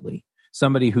remotely,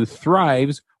 somebody who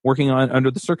thrives working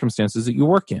under the circumstances that you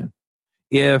work in.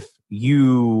 If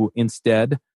you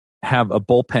instead have a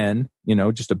bullpen,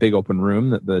 just a big open room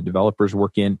that the developers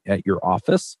work in at your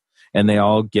office, and they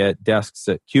all get desks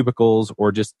at cubicles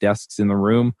or just desks in the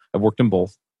room, I've worked in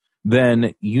both,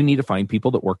 then you need to find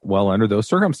people that work well under those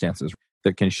circumstances,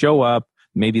 that can show up.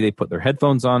 Maybe they put their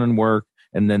headphones on and work,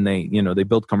 and then they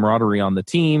build camaraderie on the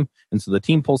team. And so the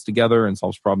team pulls together and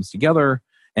solves problems together,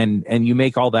 and you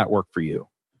make all that work for you.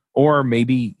 Or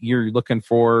maybe you're looking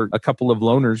for a couple of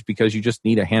loners because you just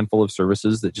need a handful of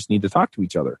services that just need to talk to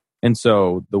each other. And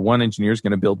so the one engineer is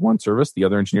going to build one service, the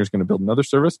other engineer is going to build another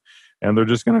service, and they're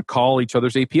just going to call each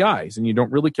other's APIs. And you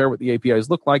don't really care what the APIs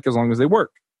look like as long as they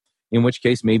work. In which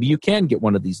case, maybe you can get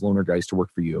one of these loner guys to work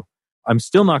for you. I'm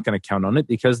still not going to count on it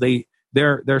because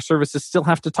their services still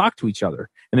have to talk to each other.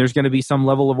 And there's going to be some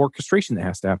level of orchestration that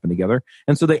has to happen together.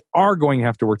 And so they are going to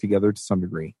have to work together to some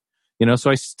degree.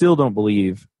 So I still don't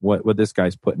believe what this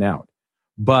guy's putting out.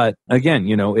 But again,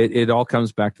 it all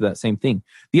comes back to that same thing.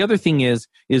 The other thing is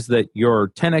that your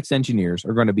 10X engineers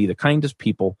are going to be the kind of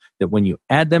people that when you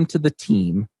add them to the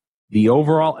team, the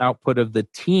overall output of the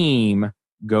team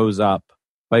goes up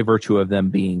by virtue of them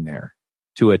being there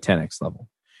to a 10X level.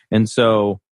 And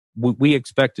so we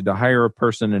expected to hire a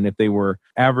person, and if they were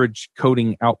average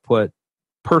coding output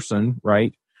person,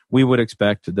 right, we would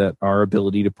expect that our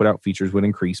ability to put out features would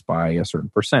increase by a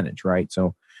certain percentage, right?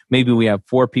 So maybe we have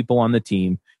 4 people on the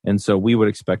team, and so we would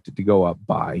expect it to go up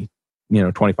by,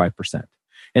 25%.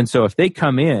 And so if they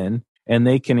come in and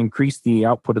they can increase the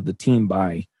output of the team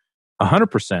by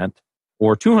 100%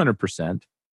 or 200%,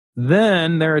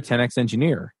 then they're a 10x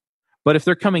engineer. But if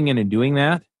they're coming in and doing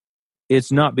that,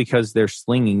 it's not because they're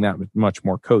slinging that much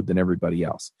more code than everybody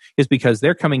else. It's because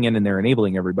they're coming in and they're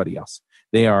enabling everybody else.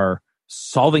 They are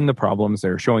solving the problems.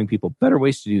 They're showing people better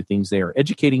ways to do things. They are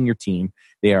educating your team.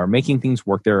 They are making things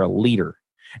work. They're a leader.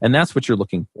 And that's what you're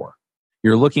looking for.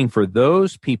 You're looking for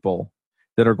those people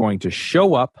that are going to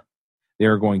show up. They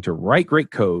are going to write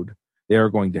great code. They are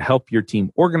going to help your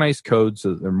team organize code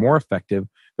so that they're more effective.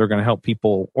 They're going to help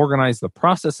people organize the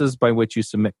processes by which you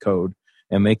submit code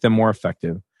and make them more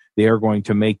effective. They are going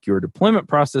to make your deployment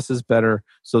processes better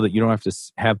so that you don't have to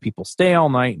have people stay all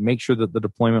night and make sure that the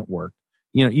deployment worked.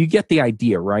 You get the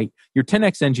idea, right? Your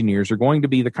 10x engineers are going to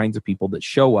be the kinds of people that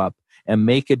show up and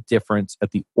make a difference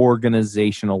at the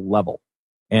organizational level.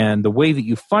 And the way that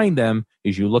you find them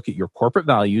is you look at your corporate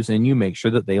values and you make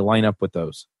sure that they line up with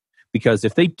those. Because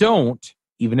if they don't,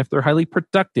 even if they're highly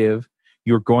productive,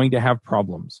 you're going to have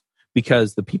problems.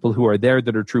 Because the people who are there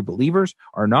that are true believers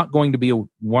are not going to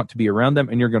want to be around them,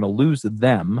 and you're going to lose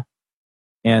them.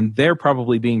 And they're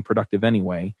probably being productive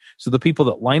anyway. So the people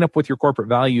that line up with your corporate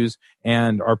values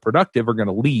and are productive are going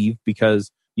to leave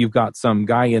because you've got some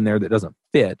guy in there that doesn't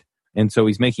fit. And so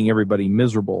he's making everybody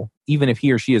miserable. Even if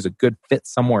he or she is a good fit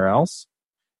somewhere else,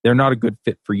 they're not a good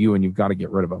fit for you, and you've got to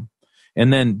get rid of them.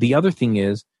 And then the other thing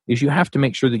is you have to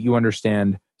make sure that you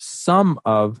understand some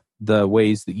of the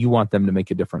ways that you want them to make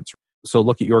a difference. So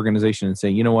look at your organization and say,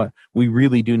 you know what, we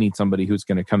really do need somebody who's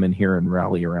going to come in here and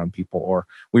rally around people, or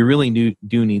we really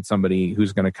do need somebody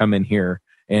who's going to come in here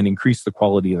and increase the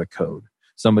quality of the code.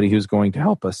 Somebody who's going to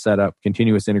help us set up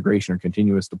continuous integration or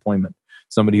continuous deployment.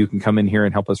 Somebody who can come in here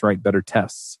and help us write better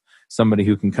tests. Somebody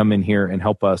who can come in here and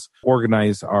help us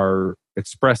organize our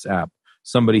Express app.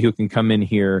 Somebody who can come in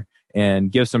here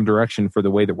and give some direction for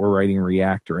the way that we're writing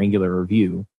React or Angular or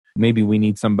Vue. Maybe we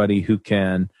need somebody who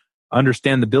can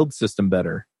understand the build system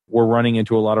better. We're running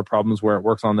into a lot of problems where it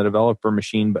works on the developer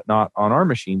machine, but not on our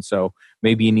machine. So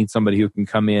maybe you need somebody who can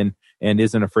come in and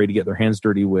isn't afraid to get their hands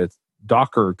dirty with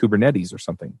Docker or Kubernetes or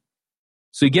something.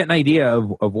 So you get an idea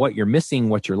of what you're missing,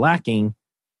 what you're lacking,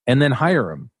 and then hire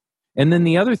them. And then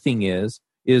the other thing is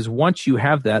once you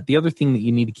have that, the other thing that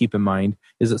you need to keep in mind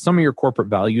is that some of your corporate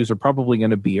values are probably going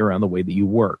to be around the way that you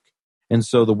work. And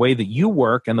so the way that you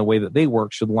work and the way that they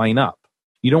work should line up.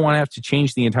 You don't want to have to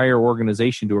change the entire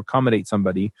organization to accommodate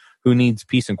somebody who needs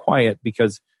peace and quiet,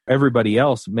 because everybody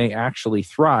else may actually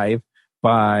thrive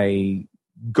by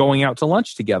going out to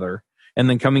lunch together and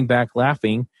then coming back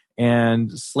laughing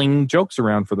and slinging jokes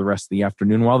around for the rest of the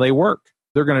afternoon while they work.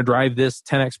 They're going to drive this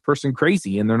 10x person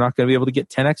crazy, and they're not going to be able to get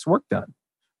 10x work done.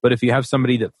 But if you have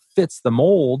somebody that fits the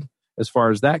mold as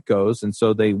far as that goes, and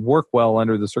so they work well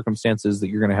under the circumstances that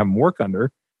you're going to have them work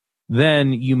under,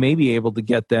 then you may be able to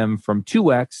get them from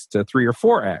 2x to 3 or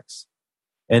 4x,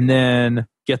 and then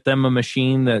get them a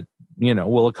machine that,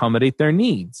 will accommodate their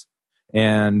needs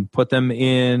and put them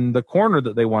in the corner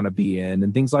that they want to be in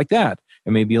and things like that.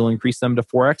 And maybe you'll increase them to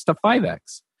 4x to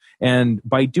 5x. And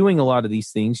by doing a lot of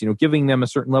these things, giving them a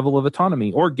certain level of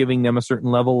autonomy or giving them a certain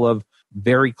level of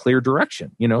very clear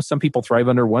direction. Some people thrive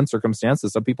under one circumstance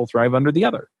and some people thrive under the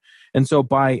other. And so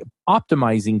by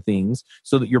optimizing things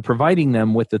so that you're providing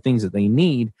them with the things that they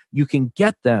need, you can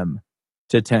get them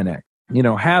to 10x.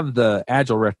 Have the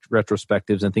agile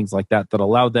retrospectives and things like that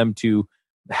allow them to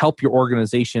help your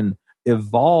organization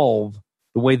evolve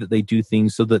the way that they do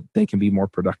things so that they can be more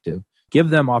productive.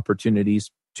 Give them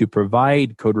opportunities to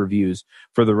provide code reviews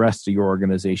for the rest of your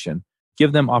organization.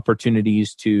 Give them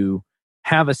opportunities to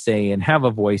have a say and have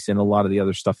a voice in a lot of the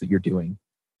other stuff that you're doing.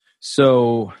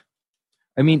 So,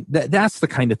 that's the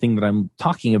kind of thing that I'm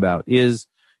talking about is,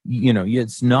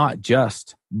 it's not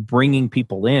just bringing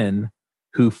people in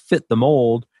who fit the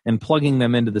mold and plugging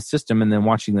them into the system and then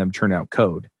watching them churn out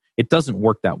code. It doesn't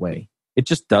work that way. It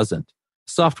just doesn't.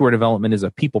 Software development is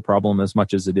a people problem as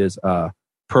much as it is a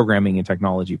programming and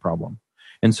technology problem.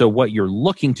 And so what you're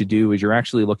looking to do is you're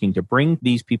actually looking to bring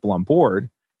these people on board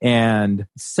and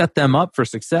set them up for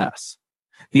success.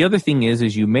 The other thing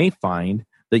is you may find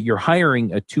that you're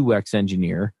hiring a 2x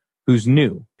engineer who's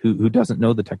new, who doesn't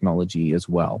know the technology as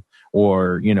well,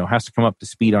 or, has to come up to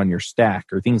speed on your stack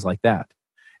or things like that.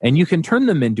 And you can turn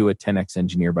them into a 10x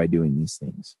engineer by doing these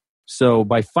things. So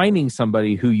by finding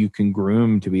somebody who you can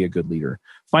groom to be a good leader,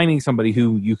 finding somebody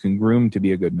who you can groom to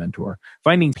be a good mentor,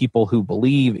 finding people who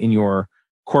believe in your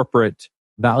corporate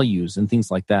values and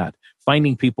things like that,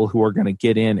 finding people who are going to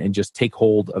get in and just take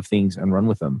hold of things and run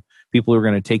with them, people who are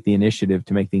going to take the initiative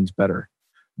to make things better.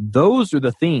 Those are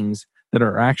the things that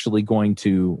are actually going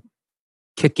to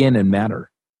kick in and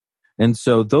matter. And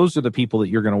so those are the people that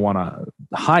you're going to want to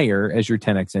hire as your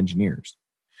 10X engineers.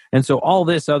 And so all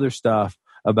this other stuff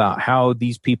about how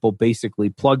these people basically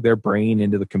plug their brain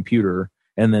into the computer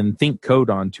and then think code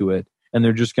onto it, and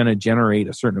they're just going to generate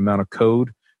a certain amount of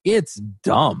code, it's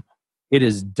dumb. It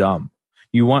is dumb.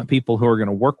 You want people who are going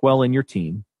to work well in your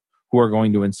team, who are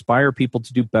going to inspire people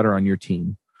to do better on your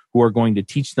team, who are going to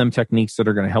teach them techniques that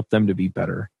are going to help them to be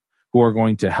better, who are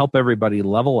going to help everybody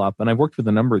level up. And I've worked with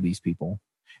a number of these people,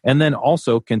 and then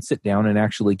also can sit down and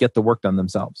actually get the work done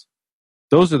themselves.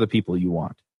 Those are the people you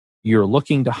want. You're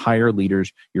looking to hire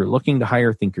leaders. You're looking to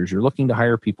hire thinkers. You're looking to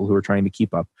hire people who are trying to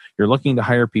keep up. You're looking to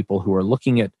hire people who are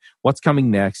looking at what's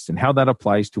coming next and how that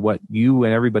applies to what you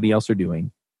and everybody else are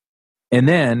doing. And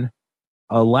then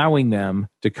allowing them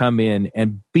to come in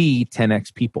and be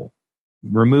 10X people,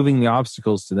 removing the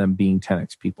obstacles to them being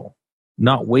 10X people,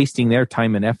 not wasting their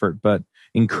time and effort, but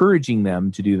encouraging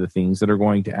them to do the things that are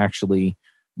going to actually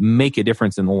make a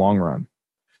difference in the long run.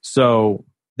 So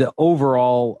the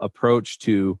overall approach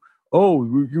to, oh,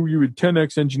 you're a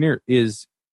 10X engineer, is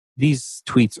these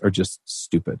tweets are just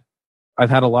stupid. I've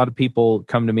had a lot of people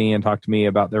come to me and talk to me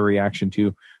about their reaction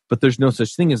to, but there's no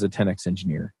such thing as a 10X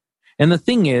engineer. And the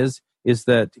thing is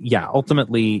that, yeah,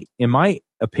 ultimately, in my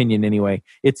opinion anyway,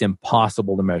 it's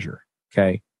impossible to measure,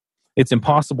 okay? It's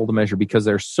impossible to measure because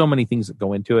there's so many things that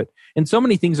go into it and so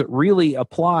many things that really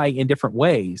apply in different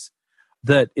ways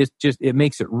that it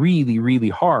makes it really, really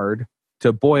hard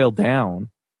to boil down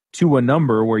to a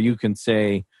number where you can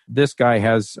say, this guy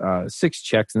has 6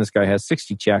 checks and this guy has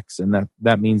 60 checks, and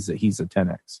that means that he's a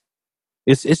 10X.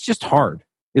 It's just hard.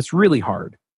 It's really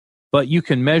hard. But you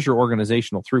can measure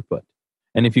organizational throughput.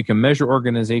 And if you can measure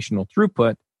organizational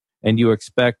throughput and you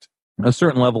expect a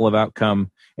certain level of outcome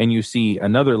and you see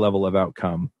another level of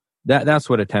outcome, that's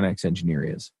what a 10X engineer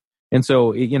is. And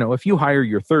so, if you hire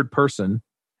your third person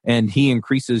and he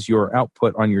increases your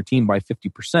output on your team by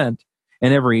 50%,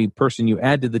 and every person you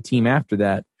add to the team after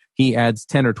that, he adds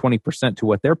 10 or 20% to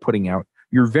what they're putting out,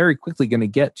 you're very quickly going to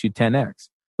get to 10X.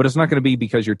 But it's not going to be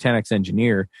because your 10X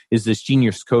engineer is this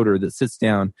genius coder that sits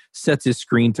down, sets his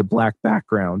screen to black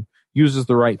background, uses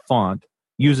the right font,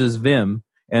 uses Vim,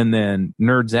 and then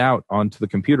nerds out onto the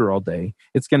computer all day.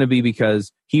 It's going to be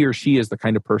because he or she is the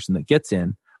kind of person that gets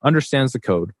in, understands the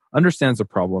code, understands the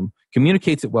problem,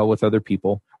 communicates it well with other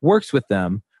people, works with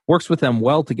them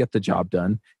well to get the job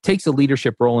done, takes a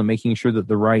leadership role in making sure that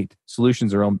the right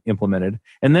solutions are implemented,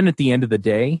 and then at the end of the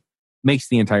day, makes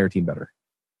the entire team better.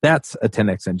 That's a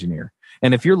 10X engineer.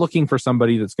 And if you're looking for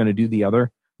somebody that's going to do the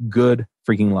other, good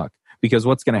freaking luck. Because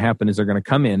what's going to happen is they're going to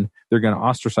come in, they're going to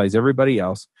ostracize everybody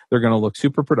else, they're going to look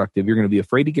super productive, you're going to be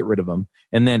afraid to get rid of them,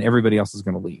 and then everybody else is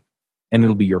going to leave. And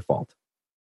it'll be your fault.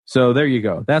 So there you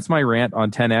go. That's my rant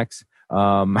on 10X.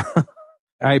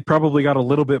 I probably got a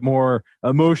little bit more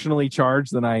emotionally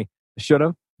charged than I should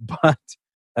have, but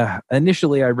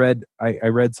initially I read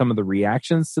some of the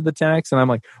reactions to the 10X, and I'm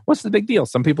like, what's the big deal?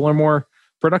 Some people are more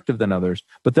productive than others.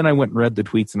 But then I went and read the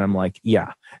tweets, and I'm like,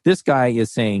 yeah, this guy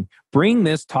is saying, bring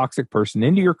this toxic person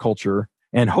into your culture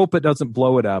and hope it doesn't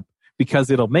blow it up because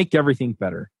it'll make everything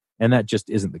better. And that just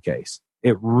isn't the case.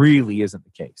 It really isn't the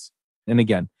case. And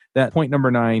again, that point number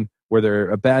 9, where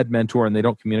they're a bad mentor and they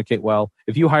don't communicate well,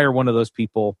 if you hire one of those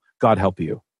people, God help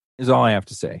you, is all I have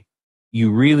to say.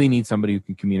 You really need somebody who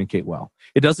can communicate well.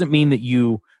 It doesn't mean that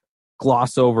you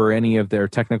gloss over any of their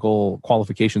technical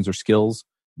qualifications or skills,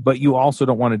 but you also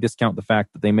don't want to discount the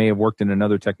fact that they may have worked in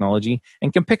another technology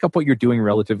and can pick up what you're doing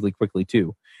relatively quickly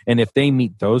too. And if they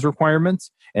meet those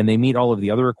requirements and they meet all of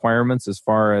the other requirements as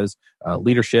far as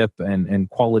leadership and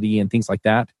quality and things like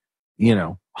that,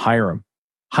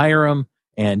 hire them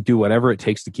and do whatever it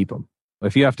takes to keep them.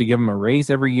 If you have to give them a raise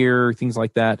every year, things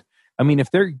like that. I mean,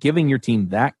 if they're giving your team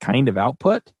that kind of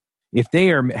output, if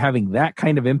they are having that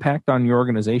kind of impact on your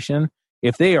organization,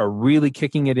 if they are really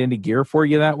kicking it into gear for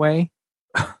you that way,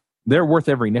 they're worth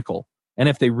every nickel. And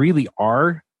if they really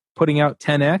are putting out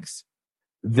 10X,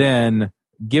 then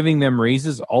giving them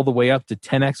raises all the way up to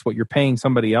 10X what you're paying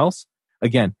somebody else,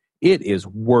 again, it is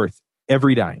worth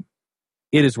every dime.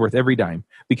 It is worth every dime,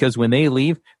 because when they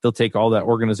leave, they'll take all that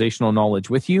organizational knowledge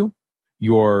with you.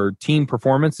 Your team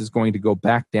performance is going to go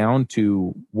back down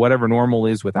to whatever normal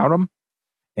is without them,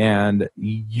 and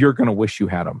you're going to wish you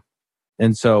had them.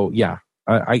 And so, yeah,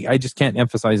 I just can't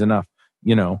emphasize enough,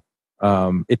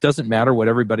 It doesn't matter what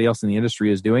everybody else in the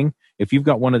industry is doing. If you've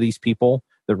got one of these people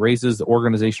that raises the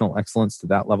organizational excellence to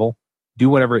that level, do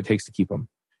whatever it takes to keep them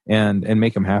and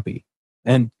make them happy.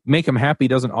 And make them happy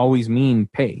doesn't always mean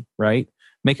pay, right?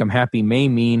 Make them happy may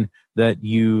mean that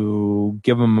you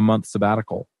give them a month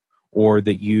sabbatical, or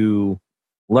that you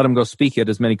let them go speak at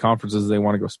as many conferences as they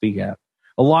want to go speak at.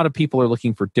 A lot of people are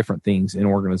looking for different things in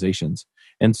organizations.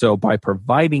 And so by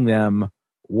providing them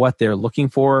what they're looking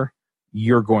for,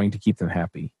 you're going to keep them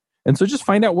happy. And so just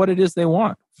find out what it is they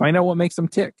want. Find out what makes them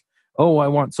tick. Oh, I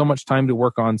want so much time to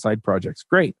work on side projects.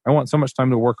 Great. I want so much time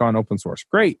to work on open source.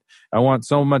 Great. I want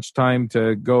so much time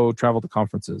to go travel to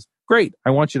conferences. Great. I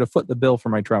want you to foot the bill for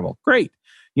my travel. Great.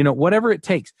 Whatever it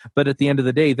takes. But at the end of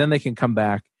the day, then they can come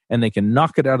back and they can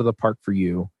knock it out of the park for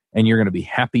you, and you're going to be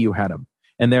happy you had them.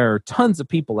 And there are tons of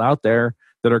people out there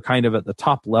that are kind of at the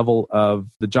top level of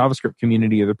the JavaScript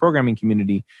community or the programming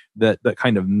community that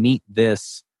kind of meet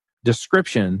this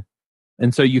description.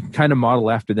 And so you can kind of model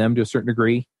after them to a certain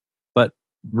degree. But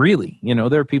really,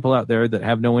 there are people out there that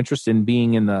have no interest in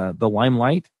being in the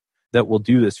limelight that will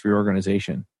do this for your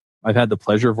organization. I've had the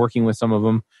pleasure of working with some of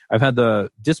them. I've had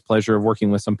the displeasure of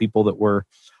working with some people that were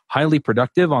highly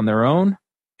productive on their own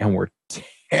and were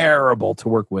terrible to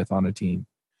work with on a team.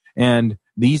 And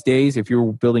these days, if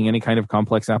you're building any kind of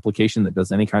complex application that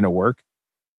does any kind of work,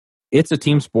 it's a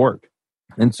team sport.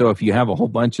 And so if you have a whole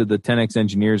bunch of the 10X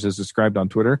engineers as described on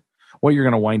Twitter, what you're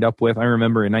going to wind up with, I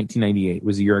remember in 1998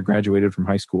 was the year I graduated from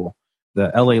high school.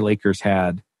 The LA Lakers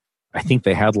had, I think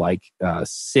they had like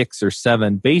 6 or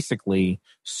 7 basically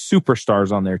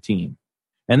superstars on their team.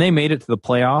 And they made it to the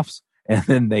playoffs, and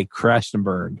then they crashed and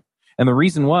burned. And the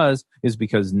reason is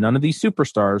because none of these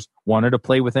superstars wanted to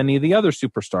play with any of the other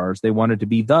superstars. They wanted to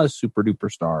be the super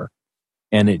duper star.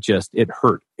 And it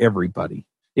hurt everybody.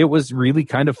 It was really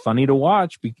kind of funny to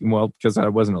watch, because I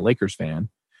wasn't a Lakers fan.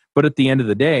 But at the end of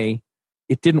the day,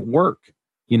 it didn't work.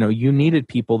 You needed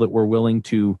people that were willing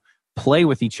to play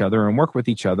with each other and work with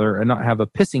each other and not have a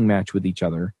pissing match with each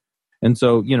other. And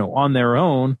so, on their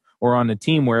own or on a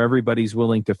team where everybody's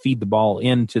willing to feed the ball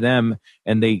into them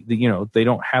and they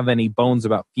don't have any bones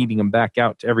about feeding them back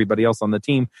out to everybody else on the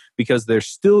team because they're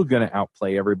still going to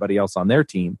outplay everybody else on their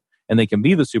team and they can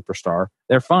be the superstar,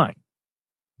 they're fine.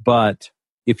 But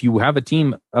if you have a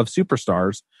team of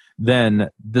superstars, then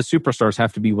the superstars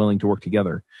have to be willing to work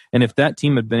together. And if that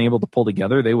team had been able to pull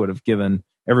together, they would have given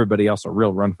everybody else a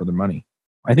real run for their money.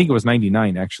 I think it was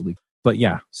 99 actually. But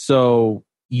yeah, so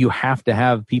you have to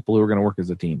have people who are going to work as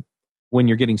a team. When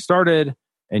you're getting started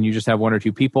and you just have 1 or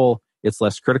 2 people, it's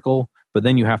less critical. But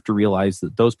then you have to realize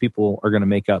that those people are going to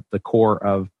make up the core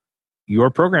of your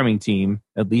programming team,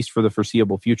 at least for the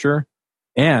foreseeable future.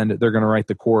 And they're going to write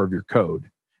the core of your code.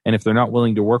 And if they're not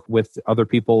willing to work with other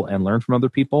people and learn from other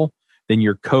people, then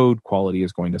your code quality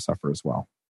is going to suffer as well.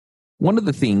 One of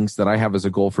the things that I have as a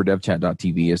goal for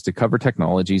devchat.tv is to cover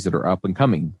technologies that are up and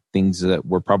coming, things that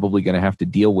we're probably going to have to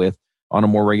deal with on a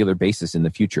more regular basis in the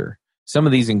future. Some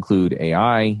of these include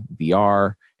AI,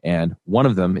 VR, and one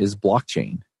of them is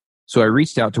blockchain. So I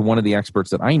reached out to one of the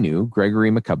experts that I knew,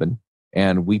 Gregory McCubbin,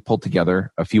 and we pulled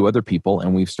together a few other people,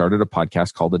 and we've started a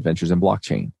podcast called Adventures in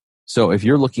Blockchain. So if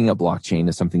you're looking at blockchain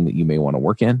as something that you may want to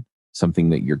work in, something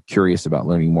that you're curious about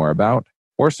learning more about,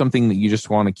 or something that you just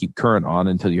want to keep current on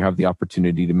until you have the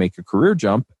opportunity to make a career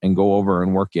jump and go over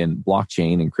and work in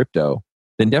blockchain and crypto,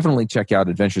 then definitely check out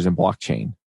Adventures in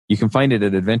Blockchain. You can find it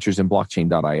at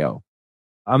adventuresinblockchain.io.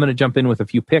 I'm going to jump in with a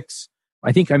few picks.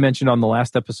 I think I mentioned on the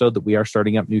last episode that we are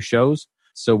starting up new shows.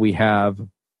 So we have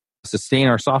Sustain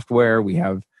Our Software, we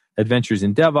have Adventures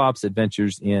in DevOps,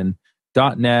 Adventures in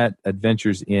 .NET,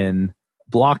 Adventures in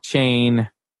Blockchain.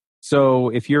 So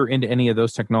if you're into any of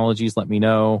those technologies, let me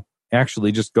know.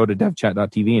 Actually, just go to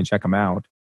devchat.tv and check them out.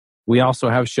 We also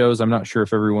have shows, I'm not sure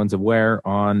if everyone's aware,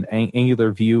 on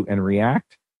Angular, Vue, and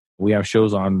React. We have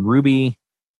shows on Ruby.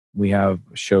 We have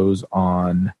shows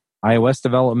on iOS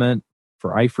development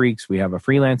for iFreaks. We have a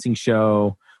freelancing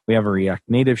show. We have a React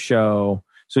Native show.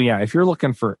 So yeah, if you're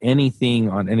looking for anything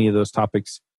on any of those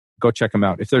topics, go check them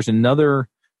out. If there's another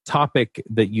topic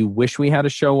that you wish we had a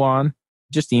show on,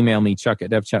 just email me,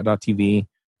 chuck@devchat.tv.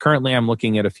 Currently, I'm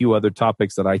looking at a few other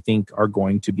topics that I think are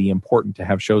going to be important to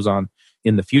have shows on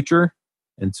in the future.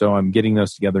 And so I'm getting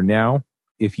those together now.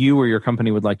 If you or your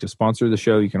company would like to sponsor the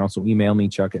show, you can also email me,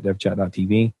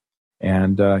 chuck@devchat.tv.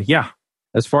 And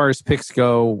as far as picks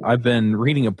go, I've been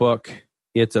reading a book.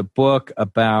 It's a book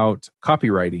about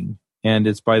copywriting, and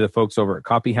it's by the folks over at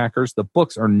Copy Hackers. The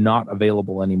books are not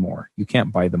available anymore. You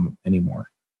can't buy them anymore.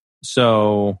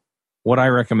 So what I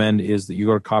recommend is that you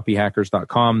go to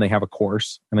copyhackers.com. They have a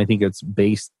course, and I think it's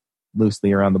based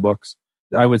loosely around the books.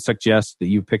 I would suggest that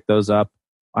you pick those up.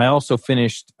 I also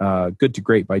finished Good to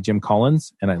Great by Jim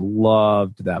Collins, and I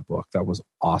loved that book. That was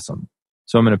awesome.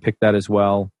 So I'm going to pick that as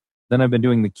well. Then I've been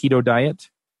doing the keto diet,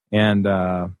 and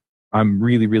I'm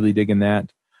really, really digging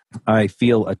that. I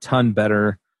feel a ton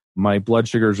better. My blood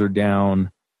sugars are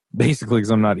down, basically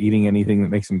because I'm not eating anything that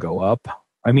makes them go up.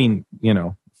 I mean,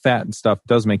 fat and stuff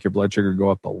does make your blood sugar go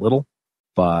up a little,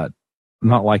 but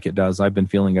not like it does. I've been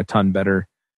feeling a ton better.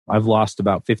 I've lost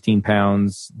about 15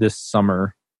 pounds this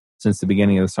summer. Since the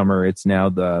beginning of the summer, it's now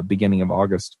the beginning of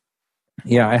August.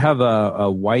 Yeah, I have a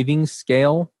Withing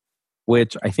scale,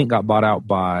 which I think got bought out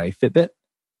by Fitbit.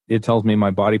 It tells me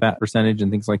my body fat percentage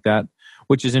and things like that,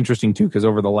 which is interesting too, because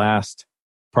over the last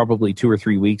probably 2 or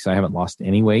 3 weeks, I haven't lost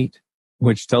any weight,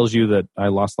 which tells you that I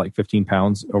lost like 15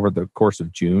 pounds over the course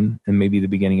of June and maybe the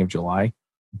beginning of July.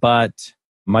 But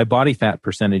my body fat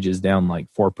percentage is down like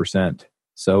 4%.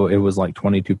 So it was like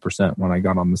 22% when I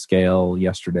got on the scale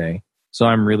yesterday. So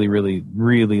I'm really, really,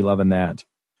 really loving that.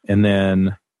 And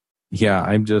then, yeah,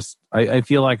 I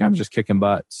feel like I'm just kicking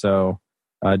butt. So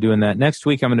doing that. Next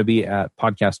week, I'm going to be at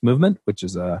Podcast Movement, which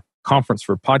is a conference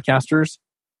for podcasters.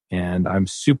 And I'm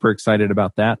super excited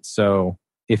about that. So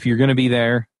if you're going to be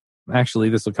there, actually,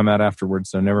 this will come out afterwards,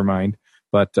 so never mind.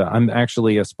 But I'm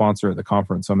actually a sponsor at the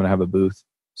conference, so I'm going to have a booth.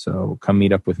 So come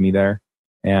meet up with me there.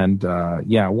 And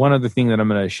one other thing that I'm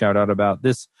going to shout out about,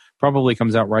 this probably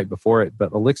comes out right before it,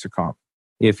 but ElixirConf.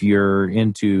 If you're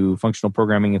into functional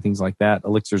programming and things like that,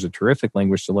 Elixir is a terrific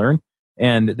language to learn.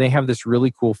 And they have this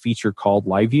really cool feature called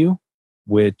LiveView,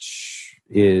 which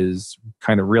is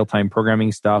kind of real-time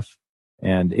programming stuff.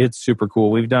 And it's super cool.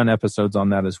 We've done episodes on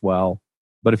that as well.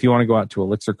 But if you want to go out to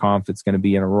ElixirConf, it's going to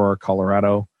be in Aurora,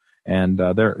 Colorado. And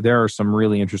there are some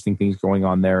really interesting things going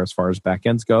on there as far as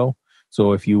backends go.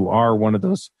 So if you are one of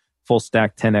those full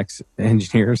stack 10x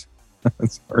engineers,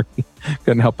 sorry,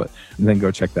 couldn't help it, then go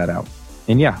check that out.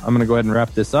 And yeah, I'm going to go ahead and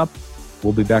wrap this up.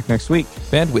 We'll be back next week.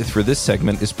 Bandwidth for this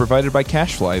segment is provided by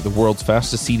CacheFly, the world's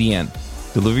fastest CDN.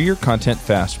 Deliver your content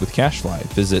fast with CacheFly.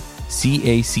 Visit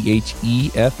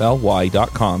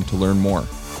CACHEFLY.com to learn more.